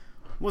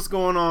What's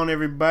going on,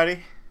 everybody?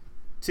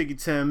 Tiki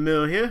 10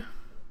 Mil here.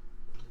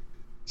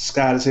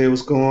 Scott is here.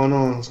 What's going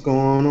on? What's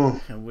going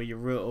on? And we're your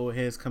real old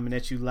heads coming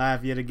at you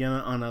live yet again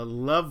on a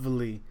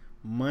lovely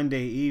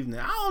Monday evening.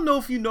 I don't know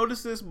if you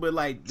noticed this, but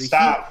like the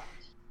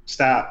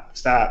Stop.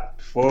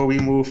 Before we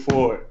move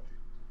forward.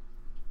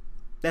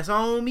 That's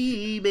on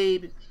me,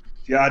 baby.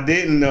 If y'all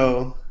didn't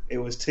know, it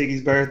was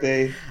Tiggy's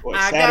birthday on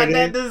got Saturday.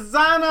 that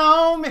designer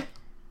on me.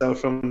 So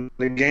from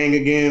the gang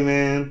again,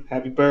 man,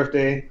 happy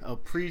birthday.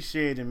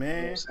 Appreciate it,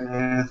 man. You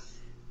know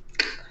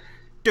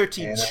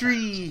Dirty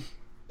tree.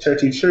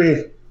 Churchy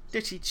tree.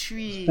 Dirty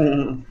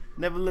tree.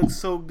 Never looked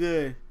so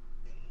good.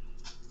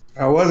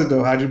 How was it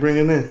though? How'd you bring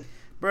it in?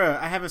 Bruh,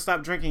 I haven't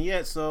stopped drinking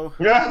yet, so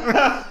That's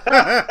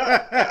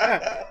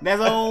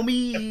that's on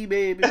me,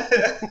 baby.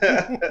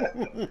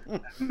 I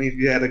mean,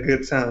 you had a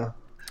good time.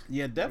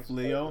 Yeah,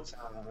 definitely, yo.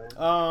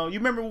 You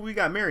remember when we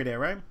got married at,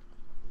 right?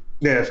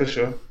 Yeah, for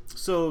sure.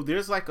 So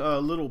there's like a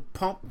little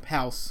pump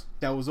house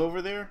that was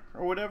over there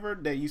or whatever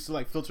that used to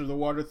like filter the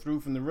water through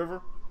from the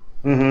river,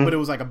 but it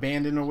was like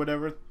abandoned or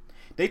whatever.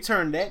 They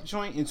turned that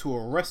joint into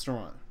a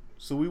restaurant.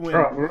 So we went,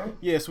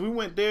 so we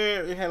went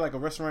there. It had like a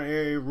restaurant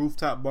area,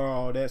 rooftop bar,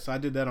 all that. So I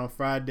did that on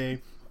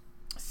Friday.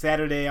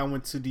 Saturday I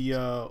went to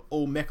the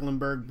Old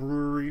Mecklenburg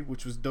Brewery,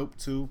 which was dope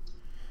too.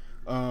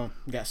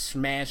 Got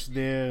smashed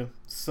there.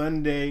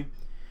 Sunday,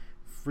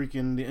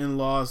 freaking the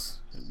in-laws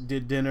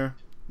did dinner,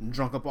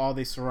 drunk up all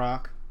their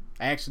Ciroc.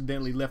 I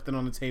accidentally left it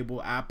on the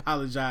table. I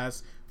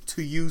apologize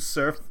to you,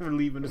 sir, for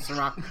leaving the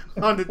Ciroc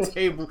on the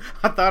table.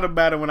 I thought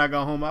about it when I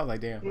got home. I was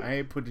like, damn, I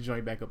ain't put the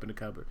joint back up in the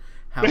cupboard.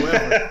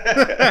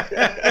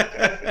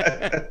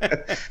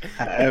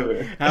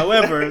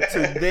 However,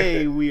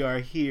 today we are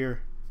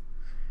here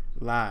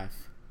live.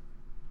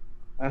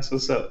 That's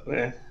what's up,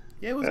 man.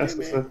 Yeah, it was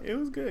good, man. It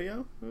was good,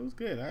 yo. It was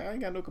good. I ain't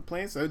got no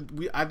complaints.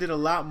 I did a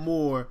lot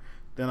more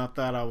than I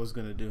thought I was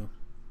gonna do.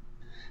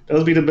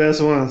 Those be the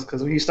best ones,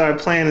 because when you start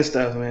planning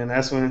stuff, man,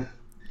 that's when.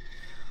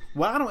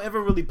 Well, I don't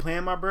ever really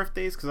plan my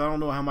birthdays because I don't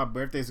know how my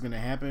birthday is gonna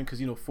happen. Because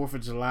 4th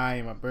of July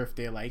and my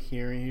birthday are like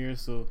here and here,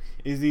 so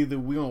it's either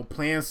we gonna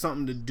plan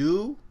something to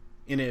do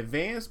in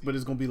advance, but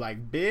it's gonna be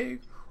like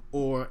big,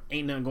 or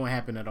ain't nothing gonna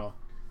happen at all.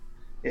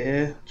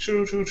 Yeah,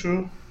 true.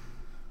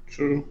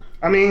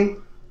 I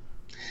mean,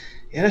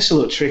 yeah, that's a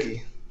little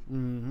tricky.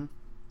 Mm-hmm.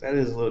 That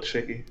is a little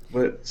tricky,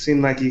 but it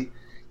seemed like you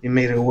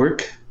made it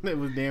work. It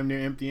was damn near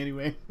empty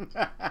anyway.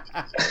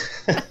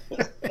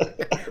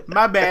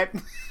 My bad.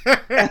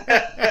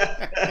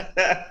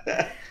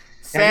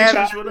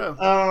 Savage, what up?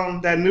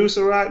 That new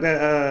Ciroc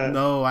that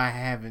No, I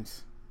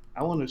haven't.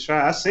 I want to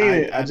try. I seen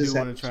it. I just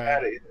want to try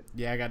it.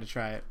 Yeah, I got to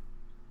try it.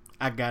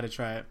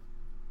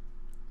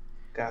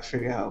 Gotta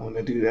figure out when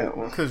to do that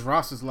one. Cause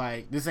Ross is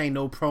like, this ain't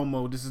no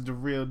promo. This is the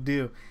real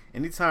deal.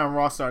 Anytime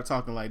Ross start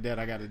talking like that,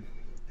 I gotta.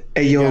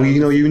 Hey yo,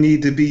 you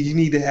need to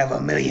have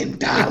 $1 million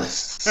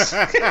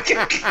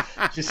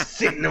just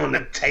sitting on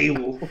the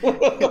table.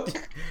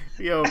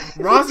 Yo,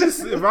 Ross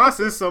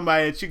is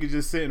somebody that you could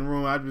just sit in the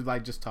room. I'd be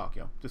like, just talk,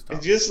 yo, just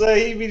talk. Just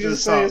like he be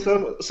just saying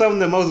some of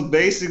the most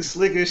basic,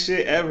 slickest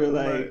shit ever.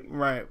 Like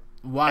right.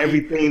 While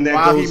he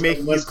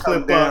making you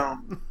clip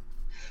down.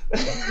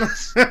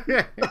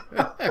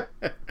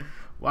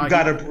 You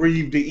gotta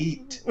breathe to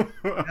eat.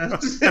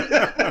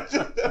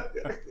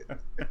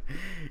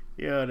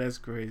 Yeah, that's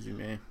crazy,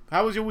 man.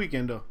 How was your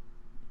weekend though?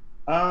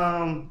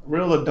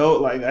 Real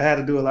adult. Like I had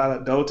to do a lot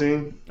of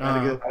adulting. I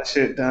had to get my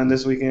shit done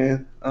this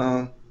weekend.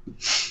 I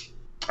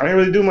didn't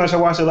really do much. I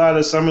watched a lot of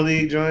the Summer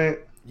League joint.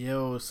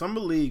 Yo, Summer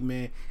League,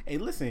 man. Hey,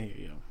 listen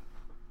here, yo.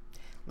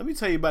 Let me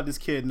tell you about this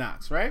kid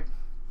Knox, right?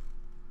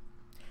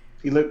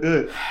 He looked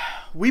good.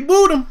 We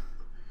booed him.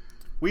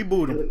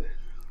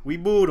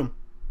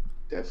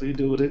 Definitely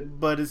do it.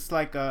 But it's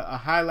like a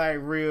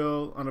highlight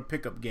reel on a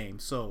pickup game.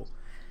 So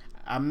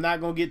I'm not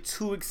gonna get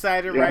too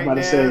excited right now. I'm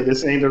about to say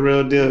this ain't the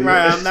real deal.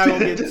 Right, I'm not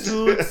gonna get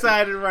too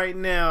excited right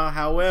now.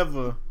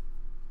 However,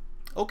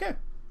 okay,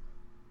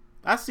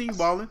 I see you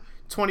balling.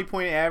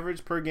 20-point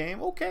average per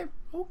game. Okay.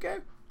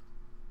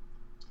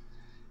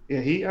 Yeah,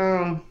 he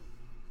I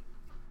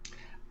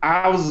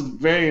was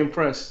very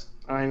impressed.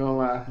 I ain't gonna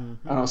lie.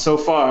 Mm-hmm. So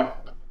far.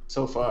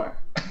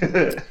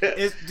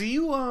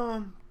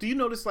 Do you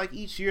notice like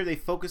each year they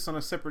focus on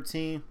a separate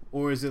team,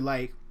 or is it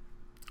like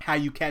how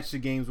you catch the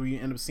games where you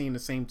end up seeing the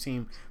same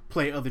team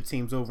play other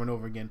teams over and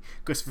over again?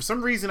 Because for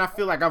some reason I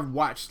feel like I've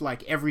watched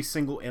like every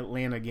single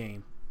Atlanta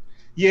game.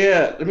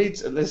 Yeah,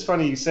 it's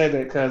funny you said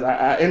that because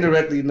I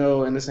indirectly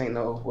know, and this ain't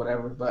no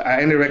whatever, but I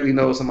indirectly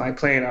know somebody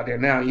playing out there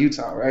now in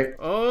Utah, right?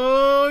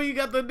 Oh, you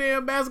got the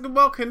damn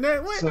basketball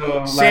connect. What?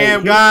 So,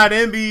 Sham God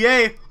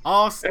NBA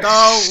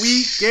All-Star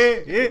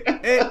Weekend.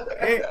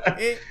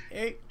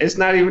 It's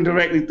not even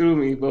directly through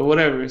me, but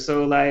whatever.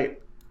 So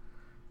like,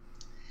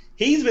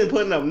 he's been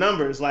putting up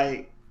numbers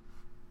like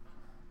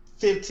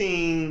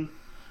 15.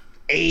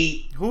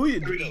 8. Who you?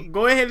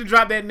 Go ahead and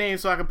drop that name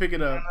so I can pick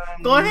it up.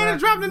 Go ahead and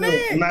drop the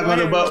name. I'm not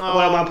gonna.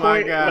 Well, my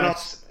point.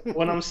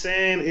 What I'm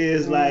saying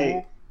is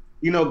like,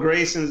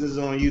 Grayson's is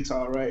on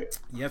Utah, right?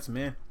 Yes,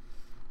 man.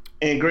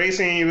 And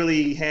Grayson ain't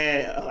really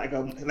had like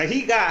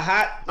he got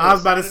hot. I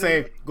was about to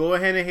say, go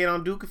ahead and hate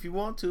on Duke if you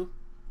want to.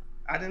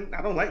 I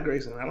don't like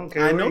Grayson. I don't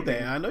care. I know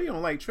that. I know you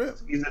don't like Trip.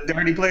 He's a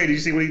dirty player. Did you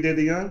see what he did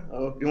to Young?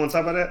 Oh, you want to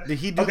talk about that? Did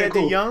he do that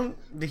to Young?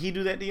 Did he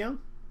do that to Young?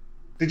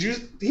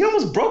 He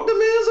almost broke the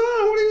man's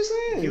arm. What are you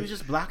saying? He was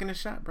just blocking the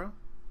shot, bro.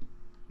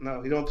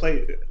 No, he don't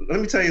play. Let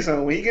me tell you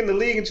something. When you get in the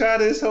league and try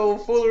this whole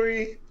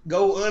foolery,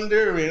 go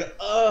under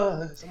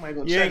and somebody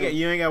gonna check him.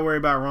 You ain't got to worry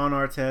about Ron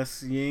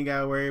Artest. You ain't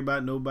got to worry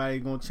about nobody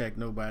gonna check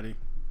nobody.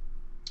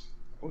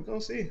 We're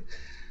gonna see.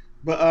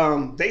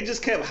 But they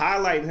just kept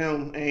highlighting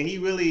him, and he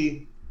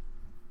really.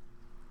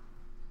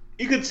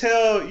 You could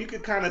tell, you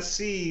could kind of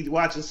see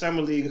watching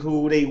Summer League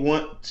who they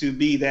want to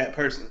be that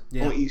person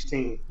on each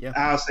team. Yeah.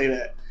 I'll say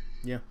that.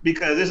 Yeah.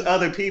 Because there's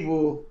other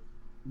people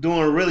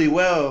doing really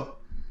well,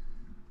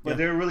 but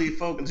they're really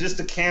focused. Just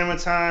the camera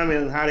time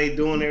and how they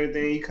doing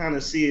everything, you kind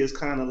of see it's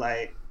kind of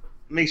like,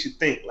 makes you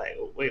think like,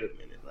 oh, wait a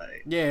minute.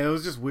 Like, yeah, it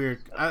was just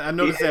weird. I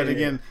noticed that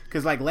again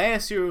because like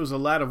last year it was a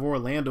lot of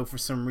Orlando for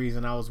some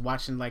reason. I was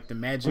watching like the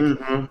Magic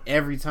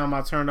every time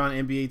I turned on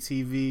NBA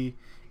TV.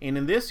 And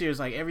then this year, it's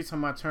like every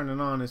time I turn it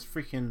on, it's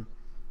freaking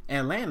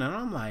Atlanta. And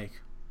I'm like,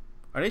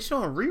 are they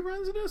showing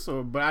reruns of this?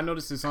 But I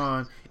noticed it's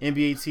on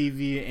NBA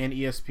TV and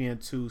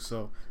ESPN too.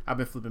 So I've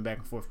been flipping back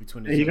and forth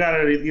between the two. You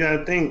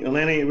gotta think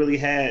Atlanta ain't really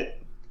had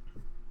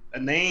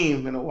a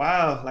name in a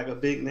while, like a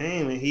big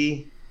name, and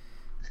he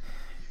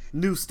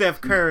new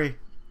Steph Curry.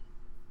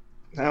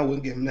 I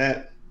wouldn't give him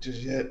that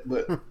just yet,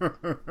 but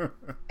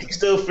he's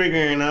still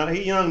figuring it out.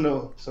 He's young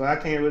though, so I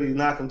can't really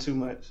knock him too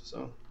much.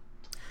 So.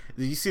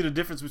 Did you see the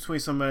difference between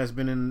somebody that's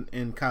been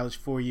in college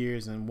 4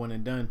 years and one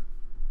and done?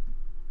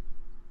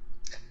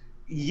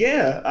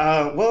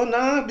 Yeah. Well,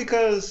 nah,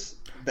 because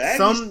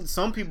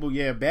some people,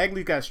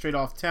 Bagley got straight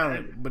off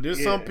talent, but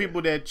there's some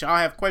people that y'all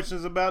have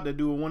questions about that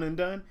do a one and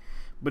done.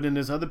 But then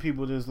there's other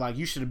people that's like,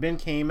 you should have been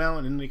came out,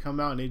 and then they come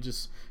out and it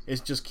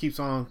just keeps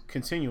on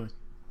continuing.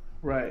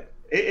 Right.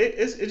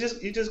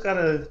 You just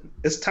gotta.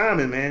 It's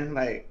timing, man.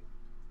 Like,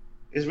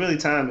 it's really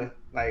timing.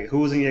 Like,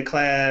 who's in your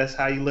class,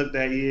 how you look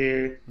that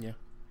year. Yeah.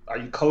 Are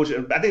you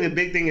coaching? I think the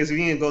big thing is if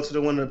you didn't go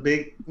to one of the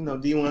big,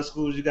 D1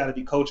 schools, you got to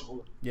be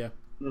coachable. Yeah. You know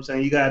what I'm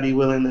saying? You got to be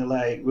willing to,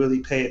 like, really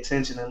pay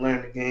attention and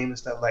learn the game and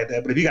stuff like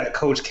that. But if you got to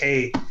coach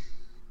K,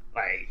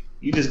 like,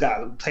 you just got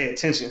to pay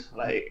attention.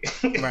 Like,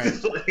 right.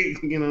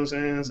 Like, you know what I'm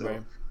saying? So,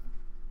 right.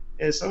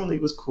 Yeah, Summer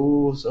League was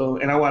cool. So,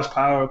 and I watched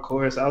Power, of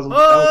course.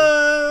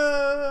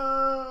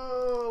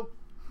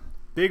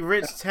 Big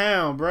Rich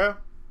Town, bro.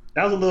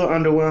 That was a little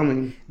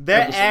underwhelming.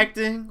 That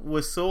acting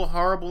was so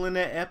horrible in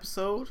that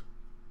episode.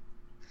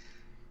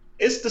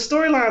 It's the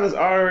storyline is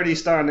already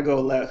starting to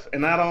go left,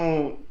 and I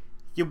don't.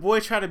 Your boy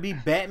tried to be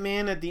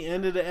Batman at the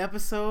end of the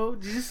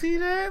episode. Did you see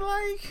that?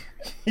 Like,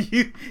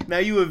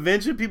 you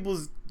avenging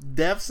people's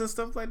deaths and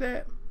stuff like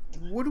that.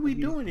 What are we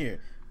doing here?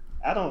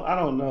 I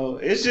don't know.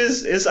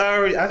 It's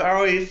already. I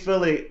already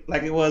feel it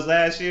like it was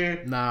last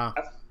year. Nah.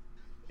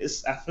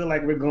 I feel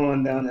like we're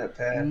going down that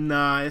path.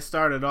 Nah, it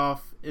started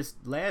off. It's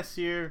last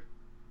year.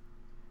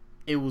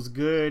 It was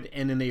good,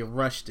 and then they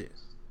rushed it.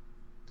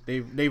 They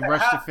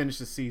rushed to finish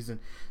the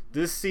season.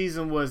 This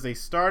season was they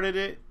started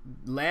it.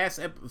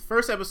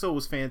 First episode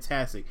was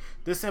fantastic.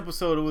 This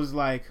episode it was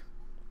like.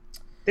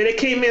 Then it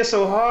came in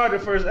so hard the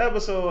first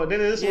episode. Then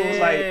this one was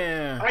like,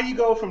 how you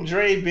go from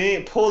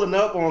Dre pulling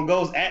up on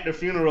Ghost at the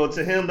funeral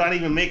to him not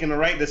even making the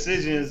right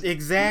decisions?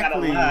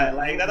 Exactly.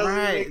 Like that doesn't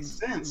make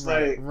sense.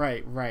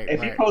 Right.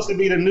 If he's supposed to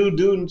be the new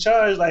dude in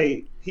charge,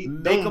 like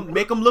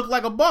make him look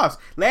like a boss.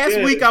 Last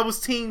week I was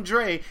Team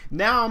Dre.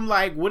 Now I'm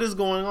like, what is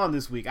going on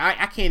this week?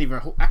 I can't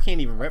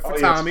even rep for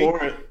Tommy.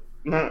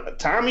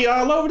 Tommy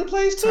all over the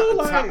place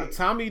too.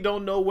 Tommy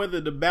don't know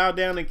whether to bow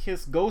down and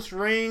kiss Ghost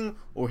ring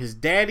or his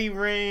daddy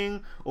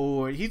ring,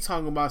 or he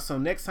talking about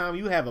some next time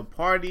you have a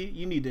party,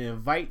 you need to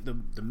invite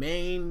the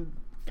main.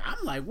 I'm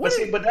like, what?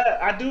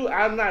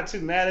 I'm not too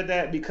mad at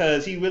that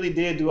because he really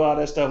did do all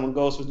that stuff when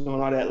Ghost was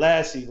doing all that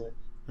last season.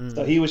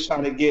 So he was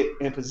trying to get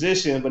in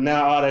position, but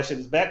now all that shit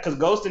is back because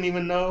Ghost didn't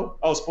even know.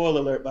 Oh,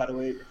 spoiler alert, by the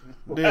way.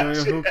 Yeah,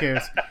 who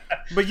cares?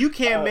 But you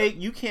can't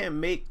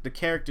make the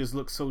characters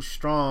look so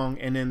strong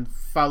and then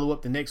follow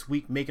up the next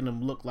week making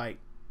them look like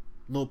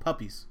little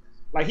puppies.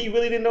 Like he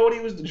really didn't know what he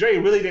was. Dre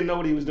really didn't know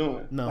what he was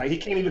doing. No, like he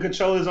can't even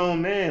control his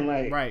own man.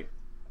 Like right.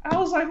 I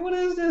was like, what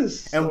is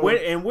this? And where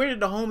did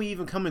the homie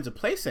even come into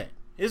place at?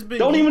 It's been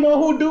don't even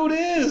know who dude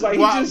is. Like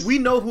we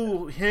know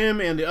who him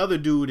and the other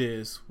dude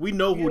is. We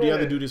know who the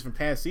other dude is from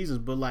past seasons.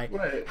 But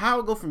like, how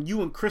it go from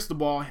you and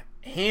Cristobal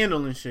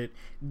handling shit,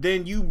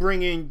 then you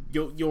bring in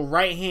your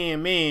right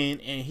hand man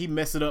and he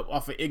mess it up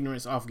off of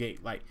ignorance off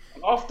gate, like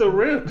off the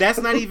rip. That's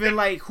not even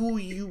like who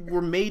you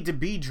were made to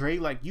be, Dre.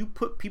 Like you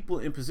put people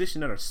in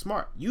position that are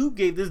smart. You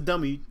gave this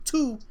dummy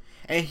 2.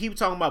 And he was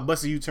talking about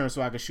busting U-turn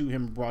so I could shoot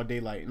him in broad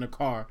daylight in a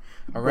car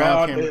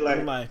around camera.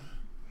 Like,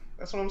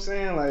 that's what I'm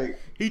saying. Like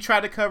he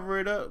tried to cover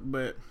it up,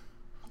 but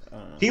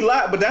he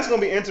lied. But that's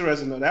gonna be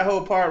interesting though. That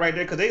whole part right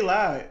there, because they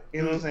lied.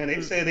 You know what I'm saying?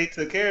 They said they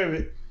took care of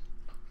it.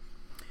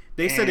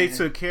 They said they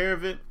took care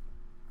of it,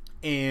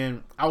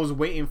 and I was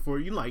waiting for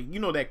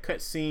that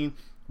cut scene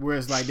where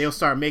it's like they'll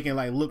start making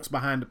like looks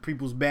behind the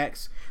people's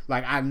backs,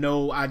 like I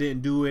know I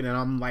didn't do it and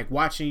I'm like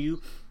watching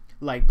you.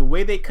 Like the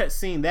way they cut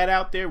scene that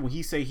out there when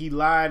he say he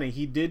lied and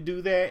he did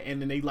do that,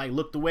 and then they like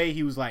looked away,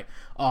 he was like,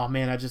 oh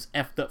man, I just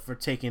effed up for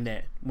taking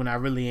that when I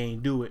really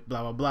ain't do it,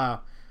 blah blah blah.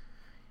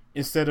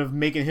 Instead of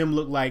making him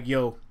look like,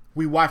 yo,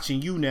 we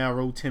watching you now,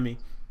 Rotimi.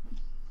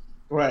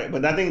 Right,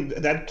 but I think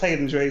that played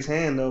in Dre's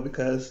hand though,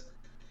 because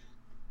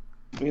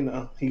he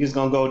just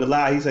gonna go with the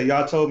lie. He said,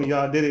 y'all told me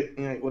y'all did it,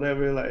 like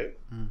whatever, like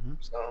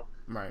so.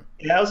 Right.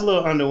 Yeah, that was a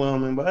little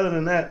underwhelming, but other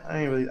than that,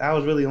 I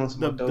was really on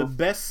some dope. The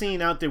best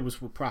scene out there was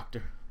with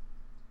Proctor.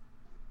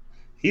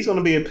 He's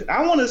gonna be.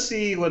 I want to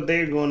see what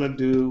they're gonna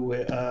do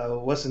with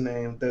what's his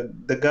name,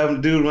 the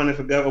governor dude running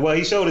for governor. Well,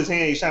 he showed his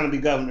hand. He's trying to be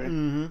governor.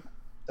 Mm-hmm.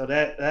 So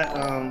that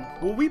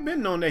Well, we've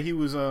been known that he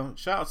was.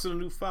 Shout out to the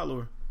new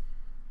follower,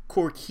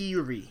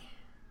 Korkiri.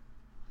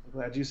 I'm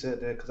glad you said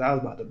that because I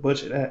was about to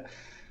butcher that.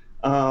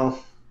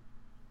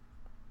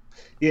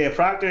 Yeah,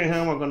 Proctor and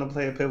him are gonna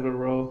play a pivotal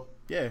role.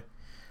 Yeah.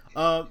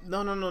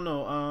 No.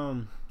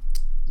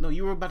 No,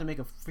 you were about to make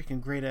a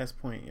freaking great ass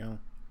point, yo.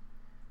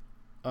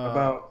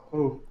 About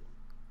who?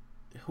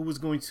 Who was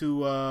going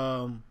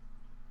to?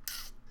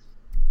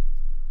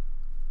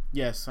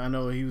 Yes, I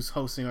know he was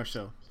hosting our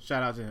show.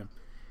 Shout out to him.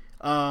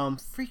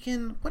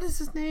 Freaking, what is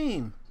his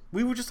name?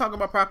 We were just talking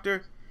about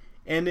Proctor,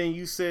 and then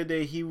you said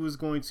that he was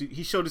going to.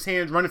 He showed his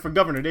hand running for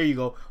governor. There you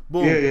go.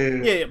 Boom.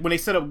 Yeah. When they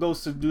set up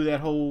Ghost to do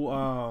that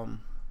whole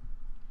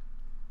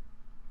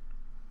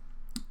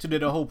to do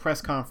the whole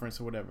press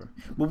conference or whatever.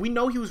 But we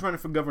know he was running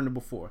for governor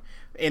before,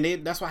 and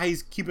that's why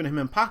he's keeping him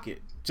in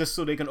pocket, just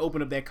so they can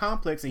open up that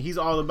complex. And he's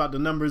all about the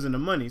numbers and the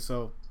money.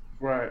 So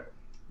right,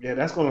 yeah,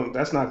 that's not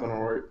gonna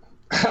work.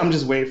 I'm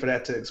just waiting for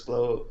that to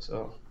explode.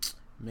 So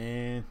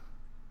man,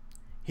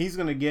 he's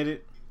gonna get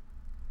it,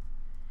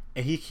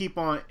 and he keep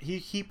on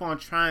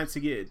trying to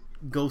get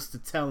Ghost to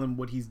tell him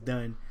what he's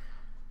done,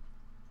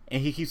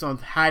 and he keeps on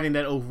hiding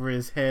that over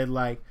his head.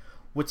 Like,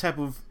 what type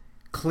of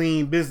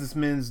clean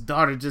businessman's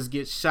daughter just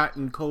gets shot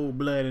in cold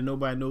blood and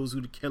nobody knows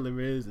who the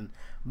killer is, and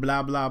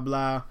blah blah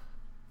blah.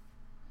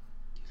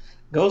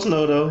 Ghost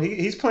know though.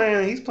 He's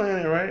playing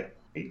it right.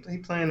 He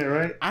playing it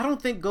right. I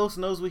don't think Ghost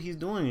knows what he's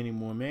doing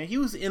anymore, man. He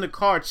was in a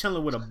car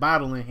chilling with a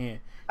bottle in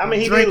hand. I mean,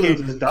 he drinking, did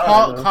lose his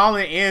daughter,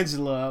 calling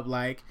Angela up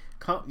like,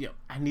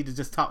 I need to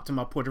just talk to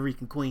my Puerto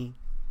Rican queen.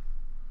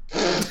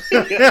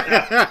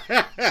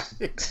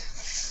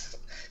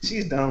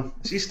 She's dumb.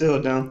 She's still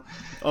dumb.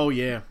 Oh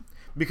yeah.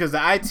 Because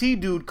the IT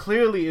dude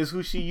clearly is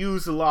who she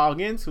used to log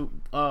into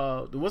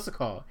what's it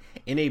called?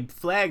 And they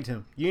flagged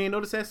him. You ain't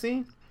notice that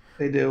scene?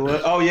 They did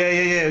what? Oh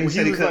yeah. He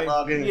said he couldn't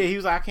log in. Yeah, he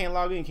was like, I can't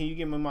log in. Can you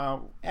give me my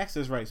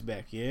access rights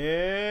back?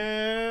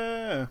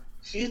 Yeah.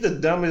 She's the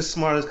dumbest,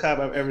 smartest cop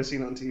I've ever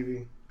seen on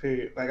TV.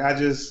 Period. Like I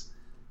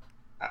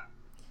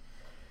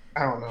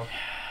don't know.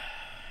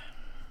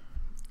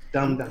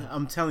 Dumb.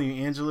 I'm telling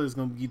you, Angela is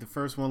gonna be the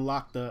first one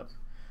locked up.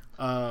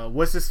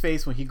 What's his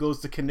face when he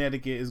goes to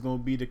Connecticut is going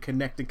to be the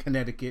connected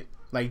Connecticut,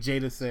 like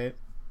Jada said.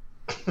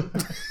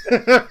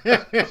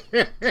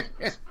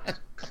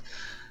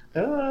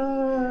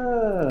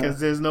 Because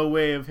there's no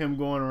way of him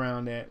going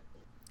around that.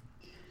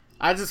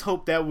 I just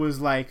hope that was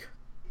like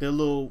the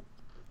little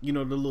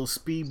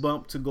speed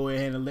bump to go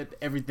ahead and let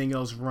everything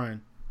else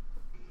run.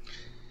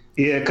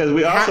 Yeah, because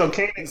we also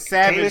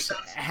Savage.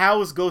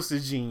 How is Ghost a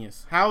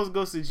genius? How is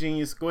Ghost a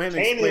genius? Go ahead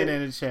and explain that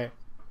in the chat.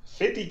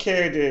 50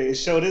 character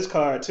showed his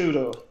card too,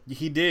 though.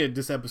 He did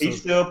this episode.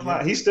 He's still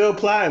plotting. He's still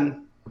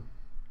plotting.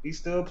 He's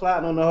still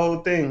plotting on the whole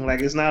thing.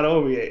 Like it's not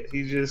over yet.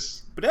 He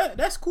just. But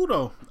that's cool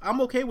though. I'm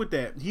okay with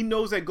that. He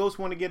knows that Ghost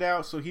want to get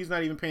out, so he's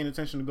not even paying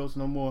attention to Ghost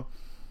no more.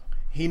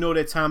 He know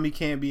that Tommy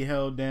can't be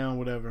held down.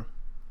 Whatever.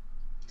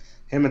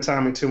 Him and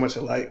Tommy too much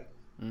alike.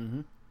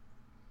 Mm-hmm.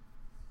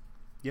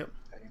 Yep.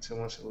 Too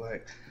much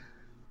alike.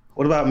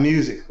 What about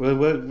music?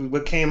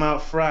 What came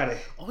out Friday?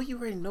 Oh, you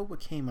already know what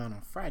came out on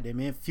Friday,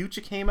 man.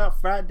 Future came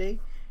out Friday.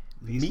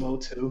 Beast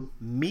Mode 2.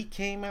 Meek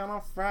came out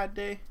on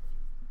Friday.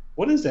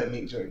 What is that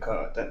Meek joint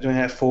called? That joint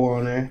had 4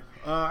 on there.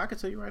 I can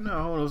tell you right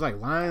now. Hold on, it was like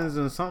Lions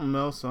and something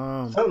else.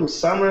 Something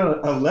Summer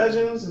of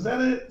Legends. Is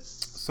that it?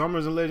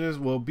 Summers of Legends.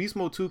 Well, Beast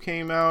Mode 2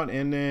 came out,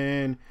 and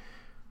then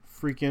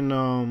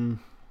freaking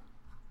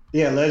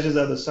Yeah, Legends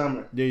of the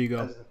Summer. There you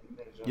go.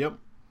 Yep.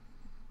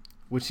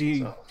 Which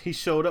he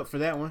showed up for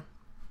that one.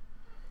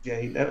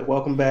 Yeah,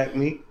 welcome back,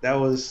 Meek.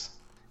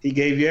 He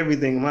gave you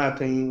everything, in my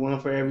opinion. One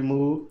for every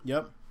move.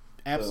 Yep,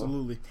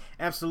 absolutely,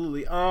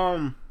 absolutely.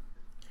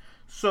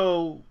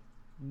 So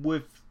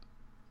with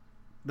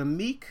the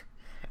Meek,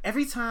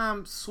 every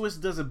time Swiss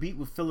does a beat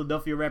with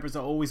Philadelphia rappers,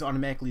 I always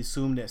automatically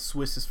assume that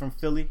Swiss is from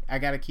Philly. I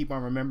gotta keep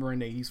on remembering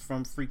that he's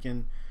from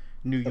freaking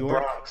New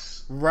York,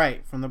 Bronx.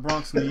 Right, from the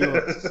Bronx, New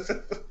York.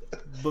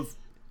 But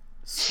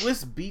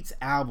Swiss Beats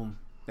album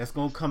that's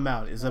gonna come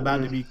out is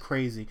about to be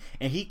crazy,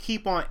 and he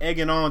keep on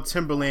egging on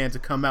Timberland to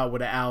come out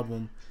with an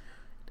album.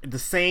 the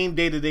same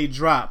day that they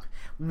drop.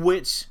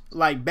 Which,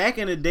 like, back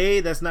in the day,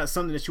 that's not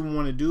something that you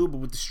want to do. But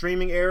with the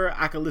streaming era,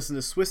 I can listen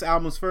to Swiss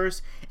albums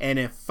first and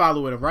then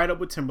follow it right up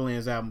with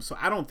Timberland's album. So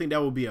I don't think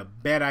that would be a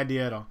bad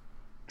idea at all.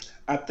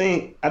 I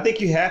think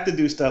you have to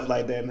do stuff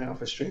like that now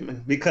for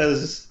streaming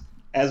because,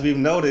 as we've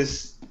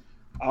noticed,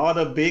 all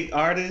the big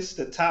artists,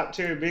 the top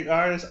tier big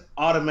artists,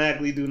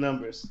 automatically do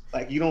numbers.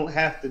 Like, you don't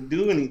have to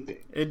do anything.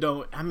 It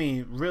don't. I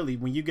mean, really,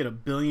 when you get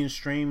 1 billion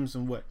streams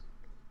and what?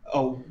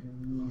 Oh,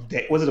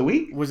 was it a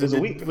week? Was it a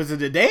week? Was it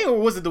a day or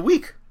was it the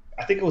week?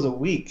 I think it was a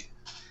week.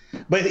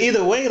 But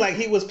either way, like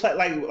he was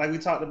like we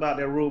talked about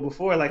that rule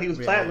before. Like he was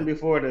platinum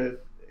before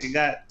it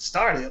got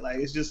started. Like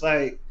it's just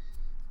like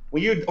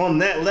when you're on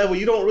that level,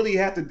 you don't really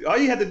have to. All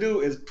you have to do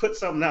is put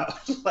something out.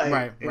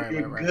 Like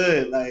you're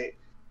good. Like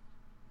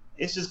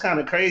it's just kind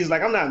of crazy.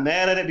 Like I'm not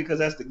mad at it because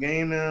that's the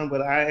game now,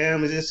 but I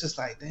am. It's just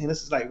like, dang,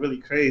 this is like really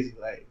crazy.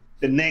 Like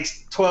the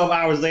next 12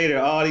 hours later,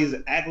 all these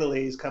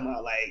accolades come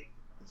out. Like.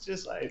 It's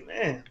just like,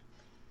 man,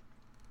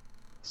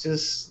 it's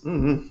just,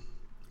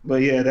 But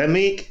yeah, that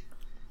Meek,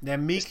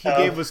 he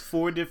gave us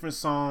 4 different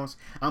songs.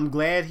 I'm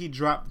glad he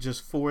dropped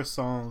just 4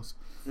 songs.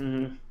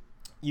 Mm-hmm.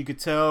 You could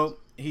tell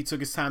he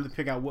took his time to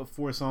pick out what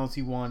 4 songs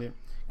he wanted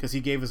because he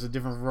gave us a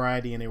different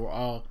variety and they were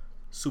all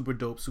super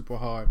dope, super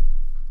hard.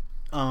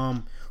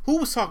 Who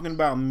was talking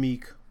about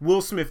Meek? Will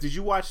Smith. Did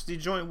you watch the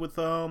joint with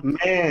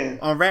man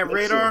on Rap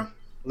Radar?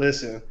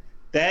 Listen,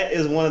 that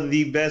is one of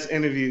the best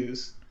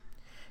interviews.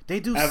 They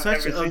do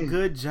such a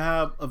good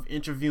job of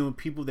interviewing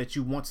people that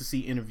you want to see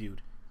interviewed.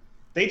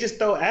 They just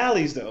throw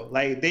alleys though.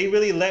 Like they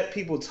really let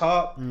people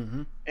talk,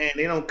 and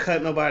they don't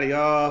cut nobody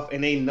off.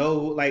 And they know,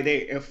 like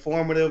they're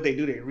informative. They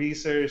do their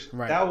research.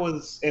 Right.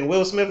 And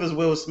Will Smith is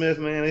Will Smith,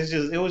 man.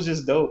 It was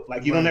just dope.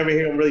 Like you don't ever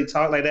hear him really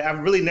talk like that. I've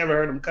really never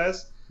heard him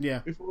cuss. Yeah.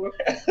 Before.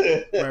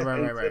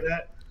 Right.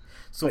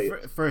 So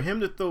for him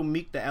to throw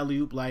Meek the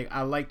alley-oop, like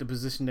I like the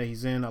position that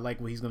he's in. I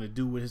like what he's gonna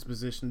do with his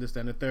position, this,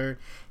 that, and the third.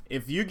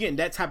 If you're getting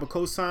that type of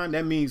cosign,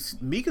 that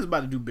means Meek is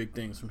about to do big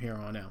things from here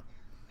on out.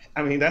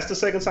 I mean, that's the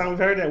second time we've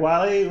heard that.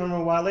 Wale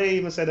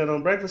even said that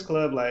on Breakfast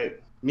Club.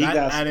 Like Meek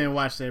I didn't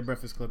watch that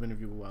Breakfast Club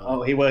interview with Wale.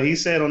 Oh, he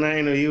said on that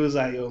interview, he was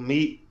like, "Yo,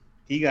 Meek,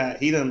 he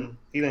done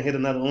hit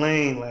another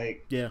lane."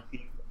 Like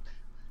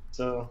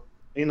so.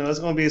 You know, it's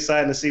gonna be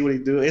exciting to see what he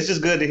do. It's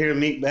just good to hear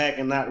Meek back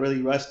and not really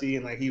rusty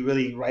and like he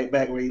really right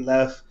back where he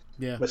left.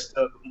 Yeah, but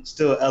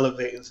still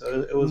elevating.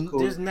 So it was cool.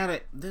 There's not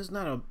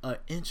a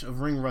inch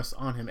of ring rust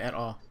on him at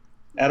all.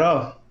 At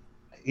all.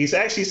 He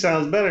actually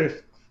sounds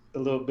better a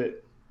little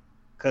bit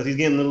because he's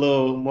getting a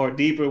little more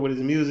deeper with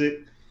his music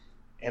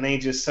and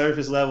ain't just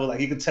surface level. Like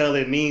you can tell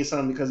it means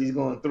something because he's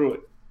going through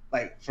it.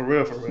 Like for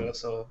real.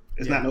 So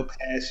it's not no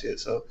past shit.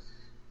 So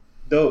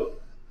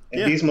dope.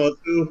 And Beast Mode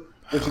 2,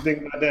 what you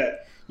think about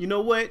that? You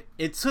know what?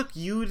 It took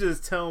you to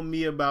tell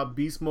me about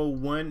Beast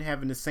Mode 1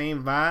 having the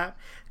same vibe.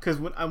 Because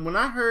when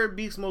I heard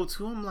Beast Mode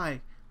 2, I'm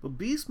like, but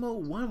Beast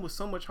Mode 1 was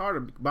so much harder.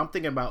 But I'm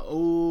thinking about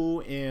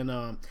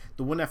and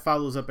the one that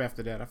follows up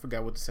after that. I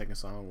forgot what the second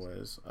song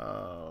was.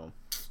 Oh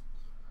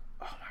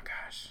my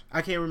gosh.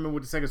 I can't remember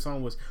what the second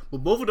song was. But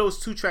both of those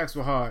 2 tracks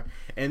were hard.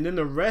 And then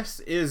the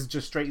rest is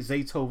just straight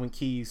Zaytoven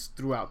keys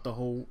throughout the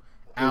whole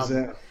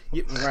album.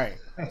 Yeah, right.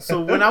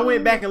 So when I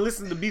went back and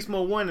listened to Beast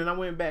Mode 1 and I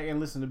went back and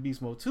listened to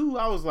Beast Mode 2,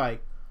 I was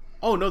like,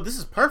 oh no, this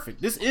is perfect.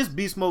 This is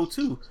Beast Mode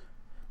 2.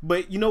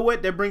 But you know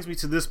what? That brings me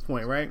to this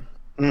point, right?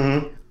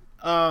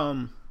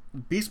 Mm-hmm.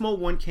 Beast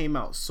Mode 1 came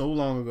out so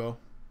long ago.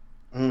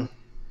 And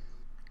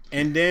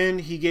then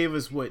he gave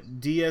us what?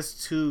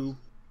 DS2.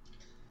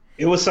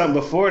 It was something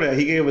before that.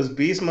 He gave us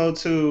Beast Mode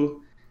 2.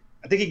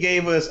 I think he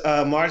gave us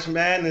March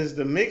Madness,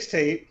 the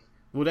mixtape.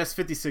 Well, that's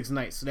 56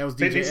 Nights. So that was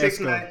DJ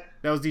Esco.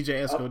 That was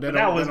DJ Esco. That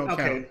don't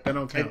count. That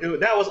don't count.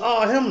 That was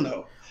all him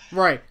though.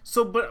 Right.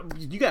 So, but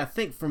you gotta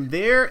think from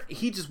there.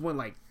 He just went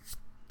like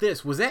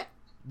this. Was that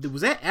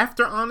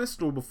after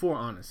Honest or before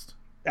Honest?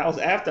 That was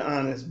after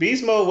Honest.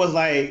 Beast Mode was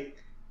like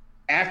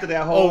after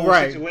that whole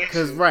situation.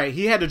 Because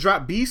he had to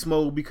drop Beast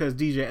Mode because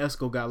DJ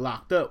Esco got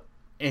locked up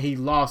and he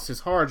lost his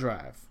hard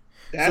drive.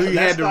 So he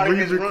had to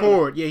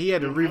re-record. Yeah, he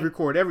had to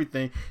re-record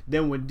everything.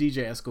 Then when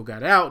DJ Esco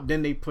got out,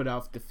 then they put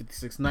out the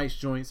 56 Nights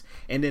joints.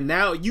 And then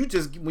now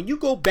when you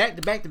go back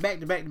to back,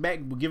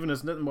 giving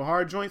us nothing but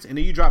hard joints, and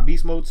then you drop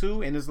Beast Mode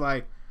 2, and it's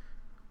like,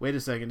 wait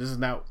a second, this is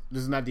not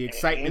the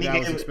excitement I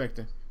was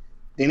expecting.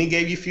 Then he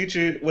gave you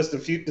Future. What's the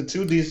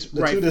two?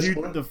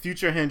 The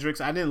Future Hendrix.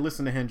 I didn't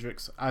listen to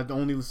Hendrix. I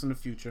only listened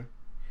to Future.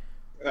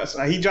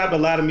 So he dropped a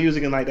lot of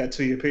music in like that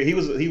 2-year period.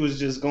 He was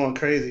just going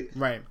crazy.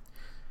 Right.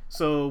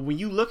 So when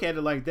you look at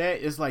it like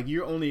that, it's like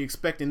you're only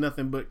expecting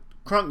nothing but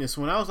crunkness.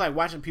 When I was like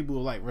watching people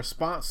like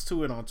response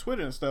to it on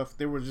Twitter and stuff,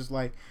 they were just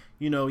like,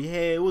 yeah,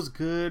 it was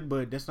good,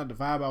 but that's not the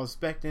vibe I was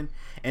expecting.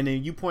 And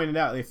then you pointed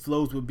out it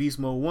flows with Beast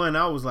Mode 1.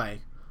 I was like,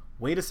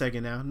 wait a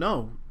second now.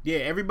 No. Yeah,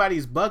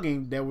 everybody's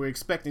bugging that we're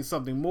expecting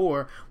something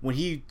more when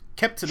he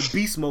kept to the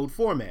Beast Mode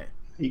format.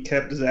 He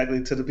kept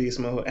exactly to the Beast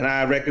Mode. And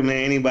I recommend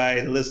anybody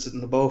to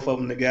listen to both of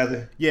them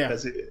together. Yeah.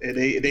 Because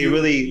they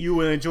really... You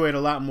will enjoy it a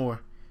lot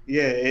more.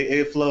 Yeah,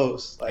 it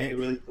flows. Like, it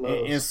really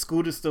flows. And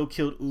Scooter still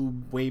killed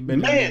Oob way better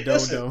Man, than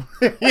Dodo.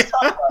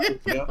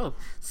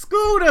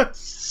 Scooter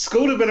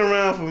been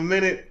around for a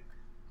minute,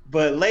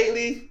 but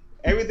lately,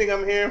 everything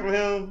I'm hearing from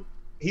him,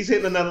 he's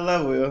hitting another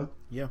level, yo.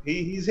 Yeah.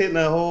 He's hitting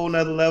a whole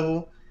nother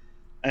level.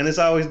 And it's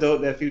always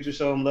dope that Future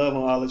show him love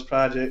on all his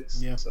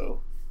projects. Yeah. So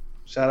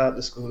shout out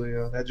to Scooter,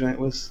 yo. That joint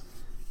was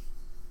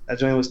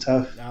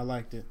tough. I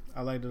liked it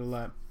a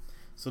lot.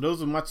 So those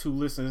were my two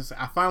listens.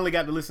 I finally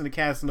got to listen to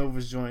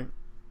Casanova's joint.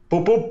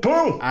 Boom, boom,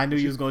 boom. I knew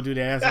you was gonna do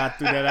that. That's how I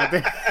threw that out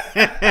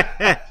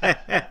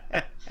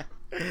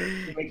there.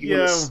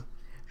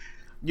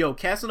 Yo,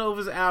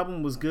 Casanova's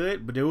album was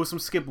good, but there was some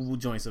skippable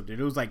joints up there.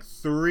 There was like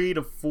 3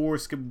 to 4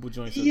 skippable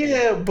joints up there.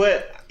 Yeah,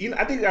 but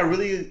I think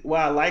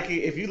why I like it,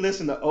 if you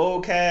listen to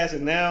old Cass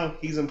and now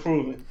he's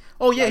improving.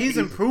 Oh yeah, he's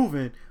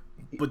improving.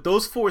 But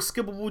those 4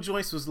 skippable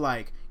joints was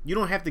like, you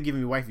don't have to give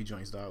me wifey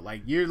joints, dog.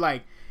 Like you're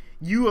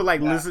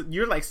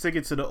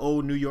sticking to the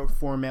old New York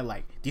format.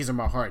 Like, these are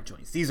my hard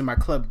joints. These are my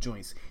club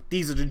joints.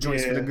 These are the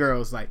joints for the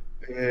girls. Like,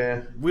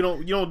 you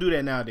don't do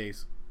that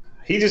nowadays.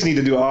 He just need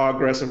to do all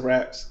aggressive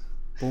raps.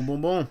 Boom,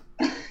 boom, boom.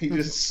 He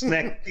just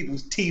smack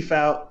people's teeth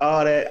out.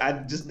 All that.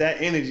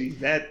 That energy.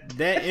 That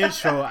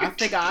intro. I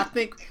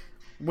think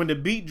when the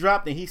beat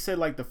dropped and he said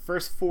like the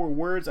first 4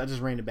 words, I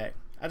just ran it back.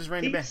 He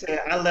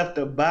said, I left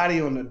the body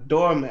on the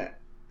doormat.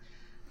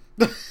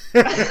 Like,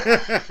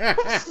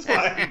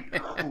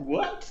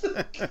 what?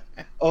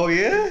 Oh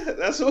yeah,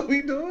 that's what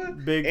we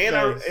doing. Big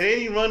and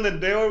he run the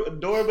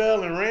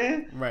doorbell and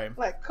ran. Right.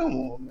 Like, come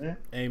on, man.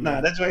 Amen.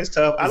 Nah, that joint's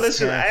tough. I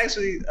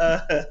actually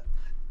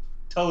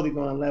totally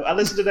going left. I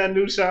listened to that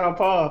new Sean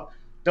Paul.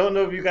 Don't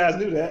know if you guys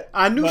knew that.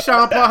 I knew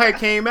Sean Paul had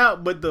came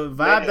out, but the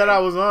vibe that I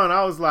was on,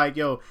 I was like,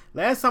 yo,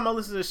 last time I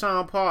listened to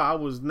Sean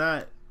Paul,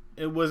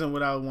 it wasn't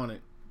what I wanted.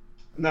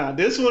 Nah,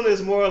 this one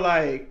is more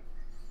like,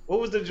 what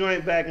was the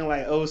joint back in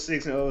like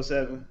 06 and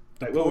 07?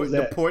 Like, what was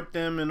that? Deport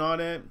Them and all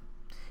that.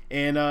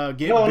 And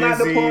Get Busy. No, not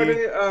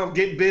Deported.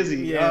 Get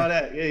Busy. Yeah. All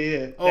that.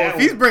 Yeah. Oh, if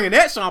he's bringing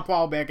that Sean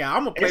Paul back out,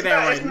 I'm gonna play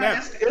that right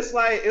now. It's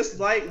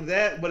like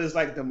that, but it's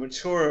like the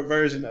mature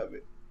version of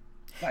it.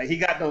 Like, he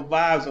got no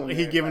vibes on it.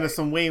 He giving us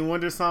some Wayne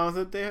Wonder songs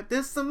up there.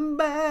 There's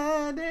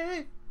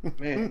somebody.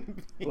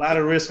 Man, a lot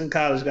of risk in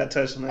college got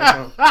touched on that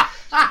song.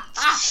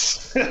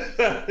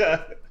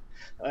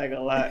 Like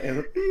a lot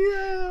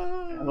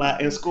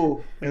in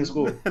school.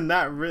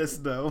 Not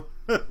risk though.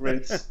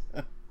 Risk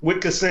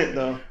with consent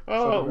though.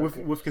 Oh,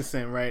 with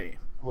consent, right?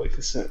 With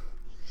consent.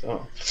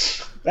 So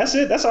that's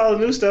it. That's all the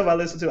new stuff I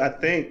listen to. I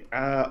think.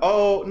 I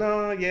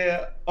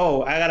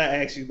gotta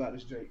ask you about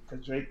this Drake,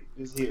 because Drake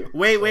is here.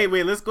 Wait.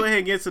 Let's go ahead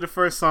and get to the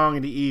first song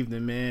of the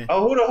evening, man.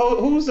 Oh,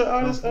 who's the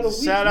artist of the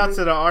week? Shout out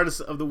to the artist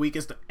of the week.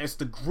 It's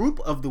the group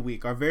of the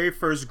week. Our very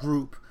first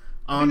group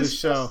on the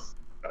show.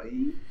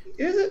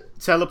 Is it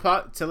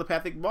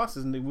Telepathic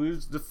Bosses? And this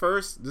is the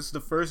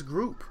first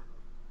group.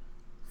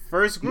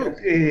 Yeah.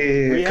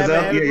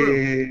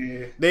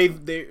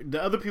 The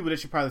other people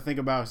that you probably think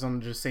about is on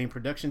the same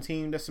production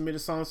team that submitted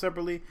songs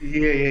separately.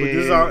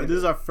 This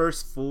is our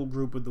first full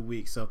group of the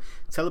week. So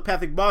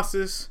Telepathic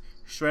Bosses,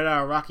 straight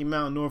out of Rocky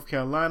Mount, North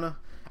Carolina.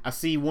 I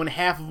see one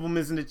half of them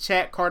is in the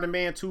chat. Carter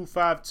Man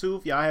 252.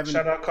 If y'all have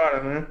shout out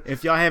Carter, man.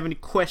 If y'all have any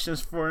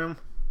questions for him,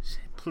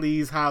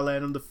 please holler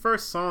at him. The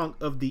first song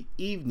of the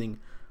evening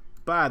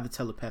by the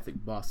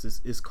Telepathic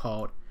Bosses is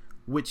called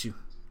With You.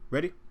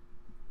 Ready?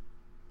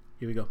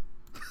 Here we go.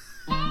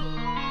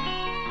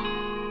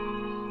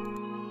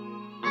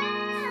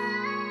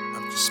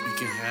 I'm just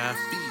speaking how I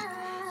feel.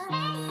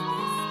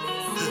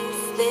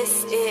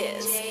 This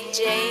is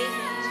Jay.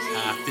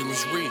 How I feel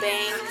is real.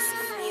 Banks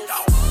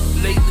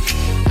Lately,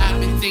 I've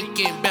been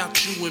thinking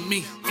about you and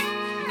me.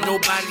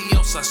 Nobody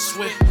else, I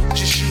swear,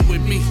 just you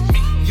and me.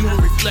 You a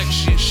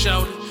reflection,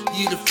 shout it.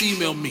 You the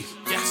female me.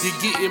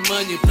 You're getting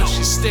money, plus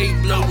you stay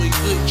blowing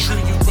good. True,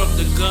 you from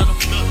the gutter,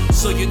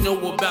 so you know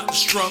about the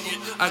struggle.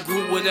 I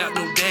grew without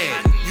no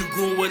dad, you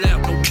grew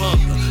without no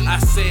mother. I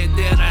said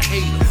that I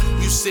hate her,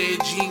 you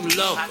said you ain't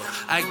love her.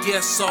 I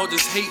guess all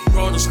this hate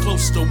brought us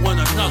close to one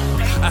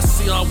another. I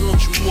see I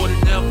want you more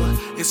than ever,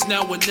 it's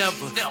now or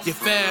never. You're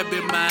fab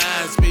in my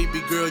eyes,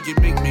 baby girl, you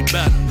make me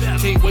better.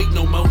 Can't wait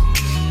no more.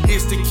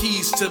 Here's the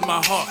keys to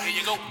my heart.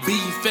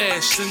 Being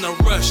fast in a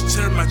rush,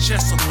 turn my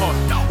chest apart.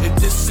 If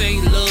this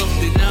ain't love,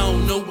 then I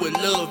don't know what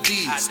love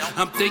is.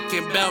 I'm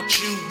thinking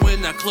about you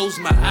when I close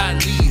my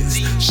eyelids.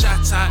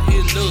 Shots out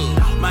in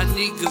love. My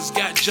niggas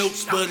got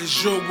jokes, but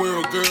it's your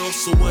world, girl.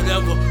 So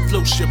whatever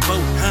floats your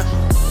boat, huh?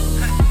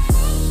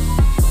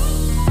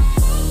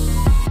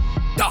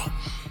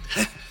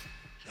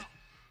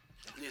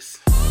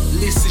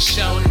 Listen,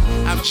 shawty,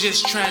 I'm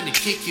just trying to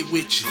kick it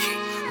with you.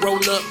 Roll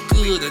up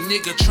good, a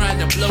nigga trying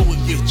to blow it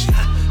with you.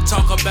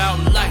 Talk about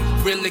life,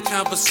 really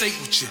conversate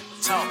with you.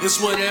 It's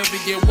whatever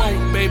you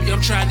want, baby,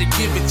 I'm trying to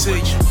give it to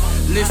you.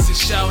 Listen,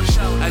 shawty,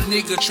 a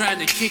nigga trying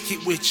to kick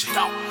it with you.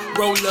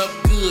 Roll up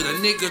good, a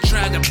nigga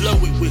trying to blow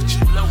it with you.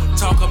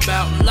 Talk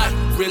about life,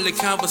 really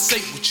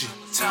conversate with you.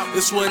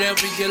 It's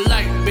whatever you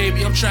like,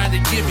 baby, I'm trying to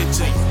give it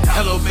to you.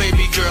 Hello,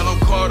 baby girl, I'm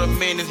Carter,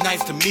 man, it's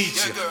nice to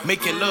meet you.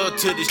 Making love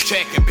to this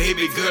track, and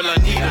baby girl, I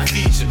need a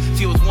feature.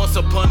 See, it was once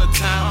upon a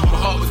time, my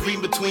heart was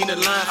reading between the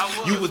lines.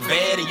 You was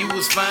bad and you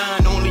was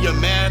fine, only a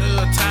matter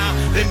of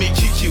time. Let me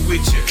kick it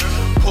with you.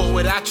 Pour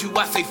without you,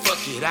 I say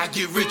fuck it, I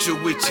get richer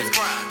with you.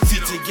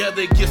 See,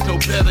 together it gets no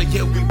better,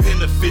 yeah, we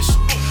beneficial.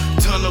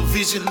 Tunnel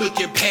vision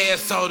looking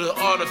past all the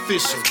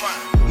artificial.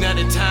 Now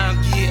the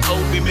time get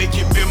old, we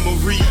making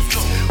memories.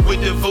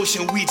 With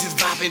devotion, we just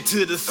vibing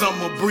to the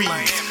summer breeze.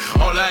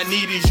 All I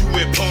need is you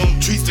and palm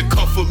trees to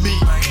comfort me.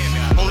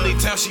 Only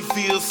time she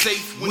feels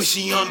safe when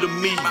she under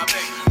me.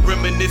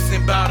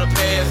 Reminiscing about the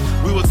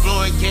past, we was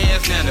blowing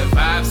gas, now the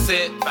vibe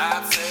set.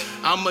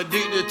 I'm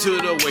addicted to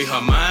the way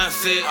her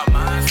mindset.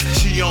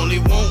 She only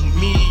want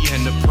me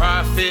and the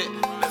profit.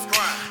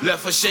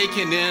 Left her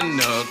shaking in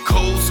the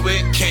cold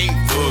sweat, can't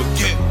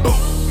forget. Boom.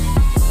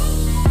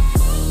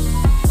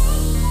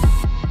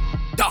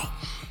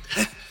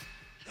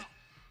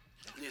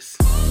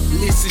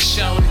 Listen,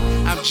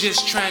 shawty, I'm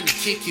just trying to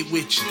kick it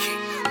with you.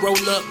 Roll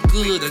up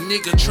good, a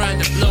nigga trying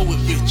to blow it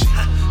with you.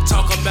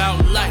 Talk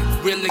about life,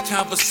 really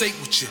conversate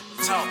with you.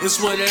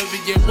 It's whatever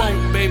you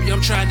want, baby,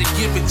 I'm trying to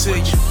give it to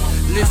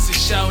you. Listen,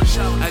 shawty,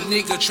 a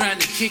nigga trying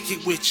to kick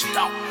it with you.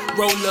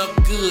 Roll up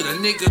good, a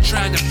nigga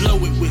trying to blow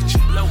it with you.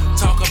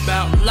 Talk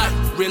about life,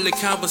 really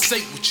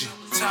conversate with you.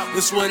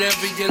 It's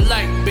whatever you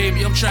like,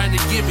 baby, I'm trying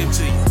to give it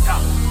to you.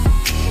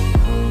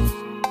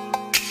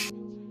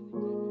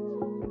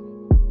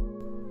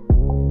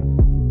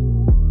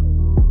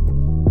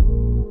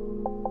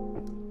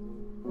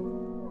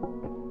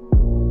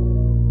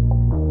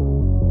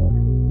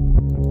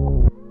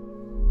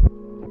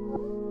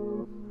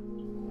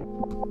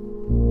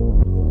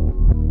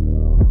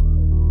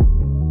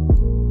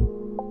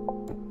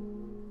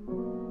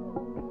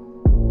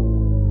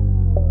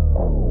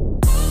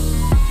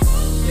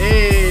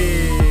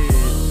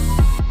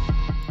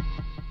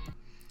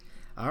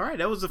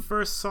 That was the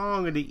first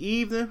song of the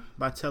evening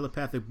by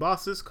Telepathic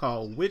Bosses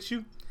called With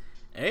You.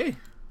 Hey,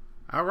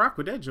 I rock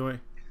with that joint.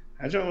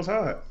 That joint was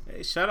hard.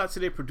 Hey, shout out to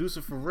their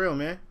producer for real,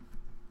 man.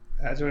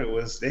 That joint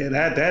was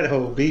that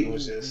whole beat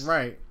was just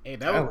right. Hey,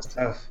 that was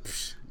tough.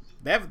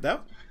 That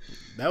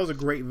was a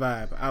great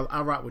vibe.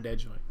 I rock with that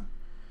joint.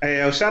 Hey,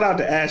 yo, shout out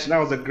to Ash. That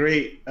was a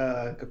great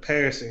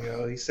comparison,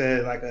 yo. He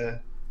said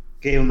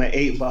gave him an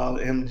 8-ball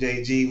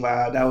MJG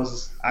vibe. That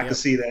was I could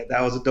see that.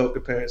 That was a dope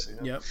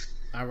comparison. Yo. Yep,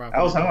 I rock.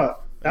 That was hard.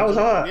 That was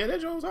hard. Yeah,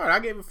 that joint was hard. I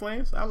gave it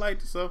flames. I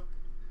liked it so.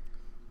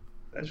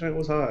 That joint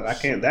was hard.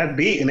 That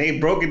beat, and they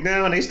broke it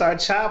down. They started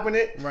chopping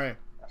it. Right.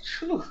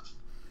 Whew.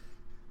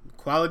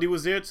 Quality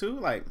was there too.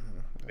 Like,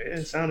 yeah,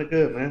 it sounded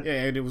good, man.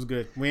 Yeah, it was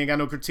good. We ain't got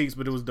no critiques,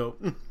 but it was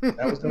dope.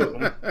 That was dope,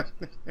 man.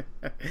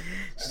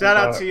 Shout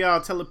out to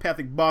y'all,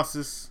 Telepathic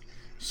Bosses.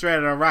 Straight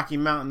out of Rocky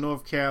Mountain,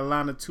 North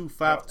Carolina,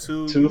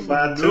 252.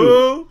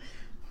 252.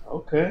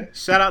 Okay.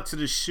 Shout out to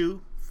the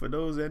shoe. For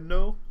those that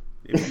know.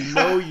 If you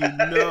know, you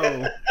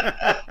know.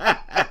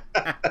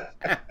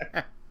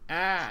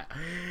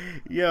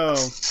 Yo.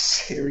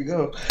 Here we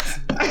go.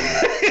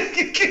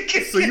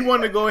 So you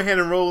want to go ahead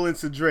and roll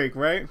into Drake,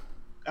 right?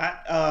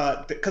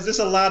 Because it's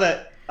a lot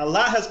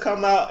has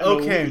come out in a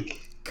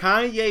week.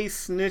 Kanye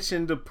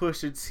snitching to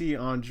Pusha T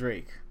on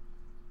Drake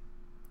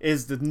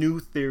is the new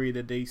theory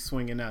that they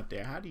swinging out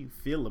there. How do you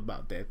feel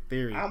about that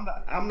theory? I'm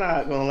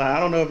not gonna lie. I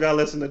don't know if y'all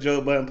listen to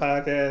Joe Budden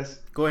podcast.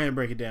 Go ahead and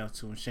break it down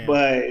to him, Shannon.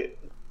 But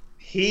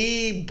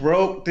he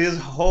broke this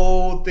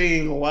whole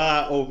thing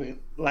wide open.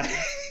 Like,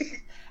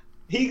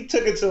 he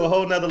took it to a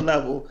whole nother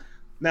level.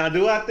 Now,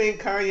 do I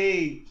think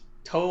Kanye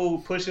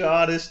told Pusha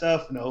all this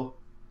stuff? No.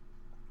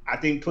 I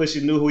think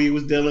Pusha knew who he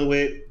was dealing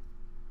with.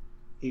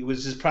 He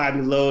was just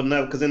probably loading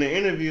up. Because in the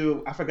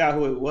interview, I forgot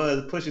who it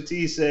was, Pusha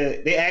T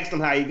said, they asked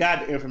him how he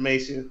got the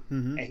information.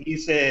 Mm-hmm. And he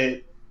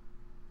said,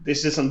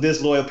 there's just some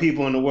disloyal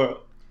people in the world.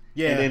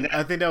 Yeah,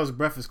 I think that was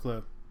Breakfast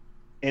Club.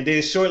 And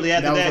then shortly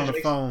after that, was on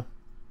the phone.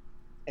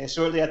 And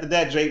shortly after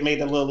that, Drake made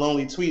them little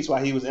lonely tweets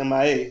while he was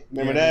MIA.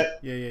 Remember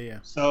that? Yeah.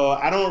 So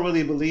I don't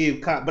really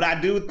believe, but I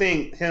do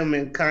think him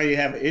and Kanye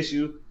have an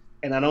issue,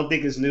 and I don't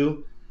think it's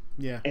new.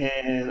 Yeah.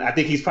 And I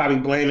think he's probably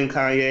blaming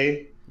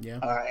Kanye. Yeah.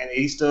 And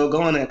he's still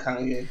going at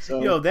Kanye.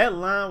 So yo, that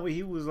line where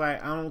he was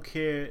like, "I don't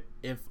care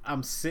if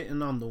I'm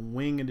sitting on the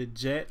wing of the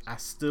jet, I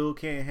still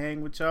can't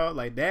hang with y'all."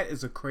 Like, that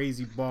is a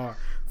crazy bar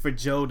for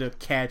Joe to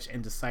catch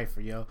and decipher,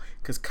 yo.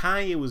 Because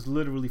Kanye was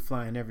literally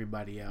flying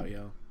everybody out,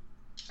 yo.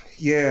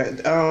 Yeah,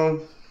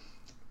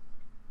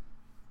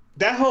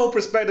 that whole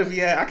perspective,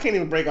 I can't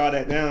even break all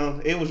that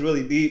down. It was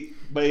really deep,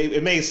 but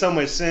it made so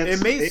much sense.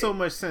 It made so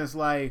much sense.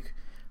 Like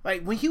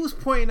when he was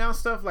pointing out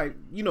stuff, like,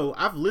 you know,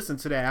 I've listened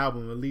to that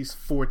album at least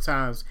 4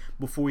 times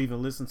before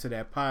even listening to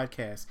that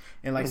podcast,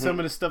 and like some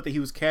of the stuff that he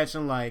was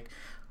catching, like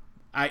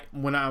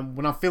when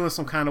I'm feeling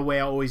some kind of way,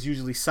 I always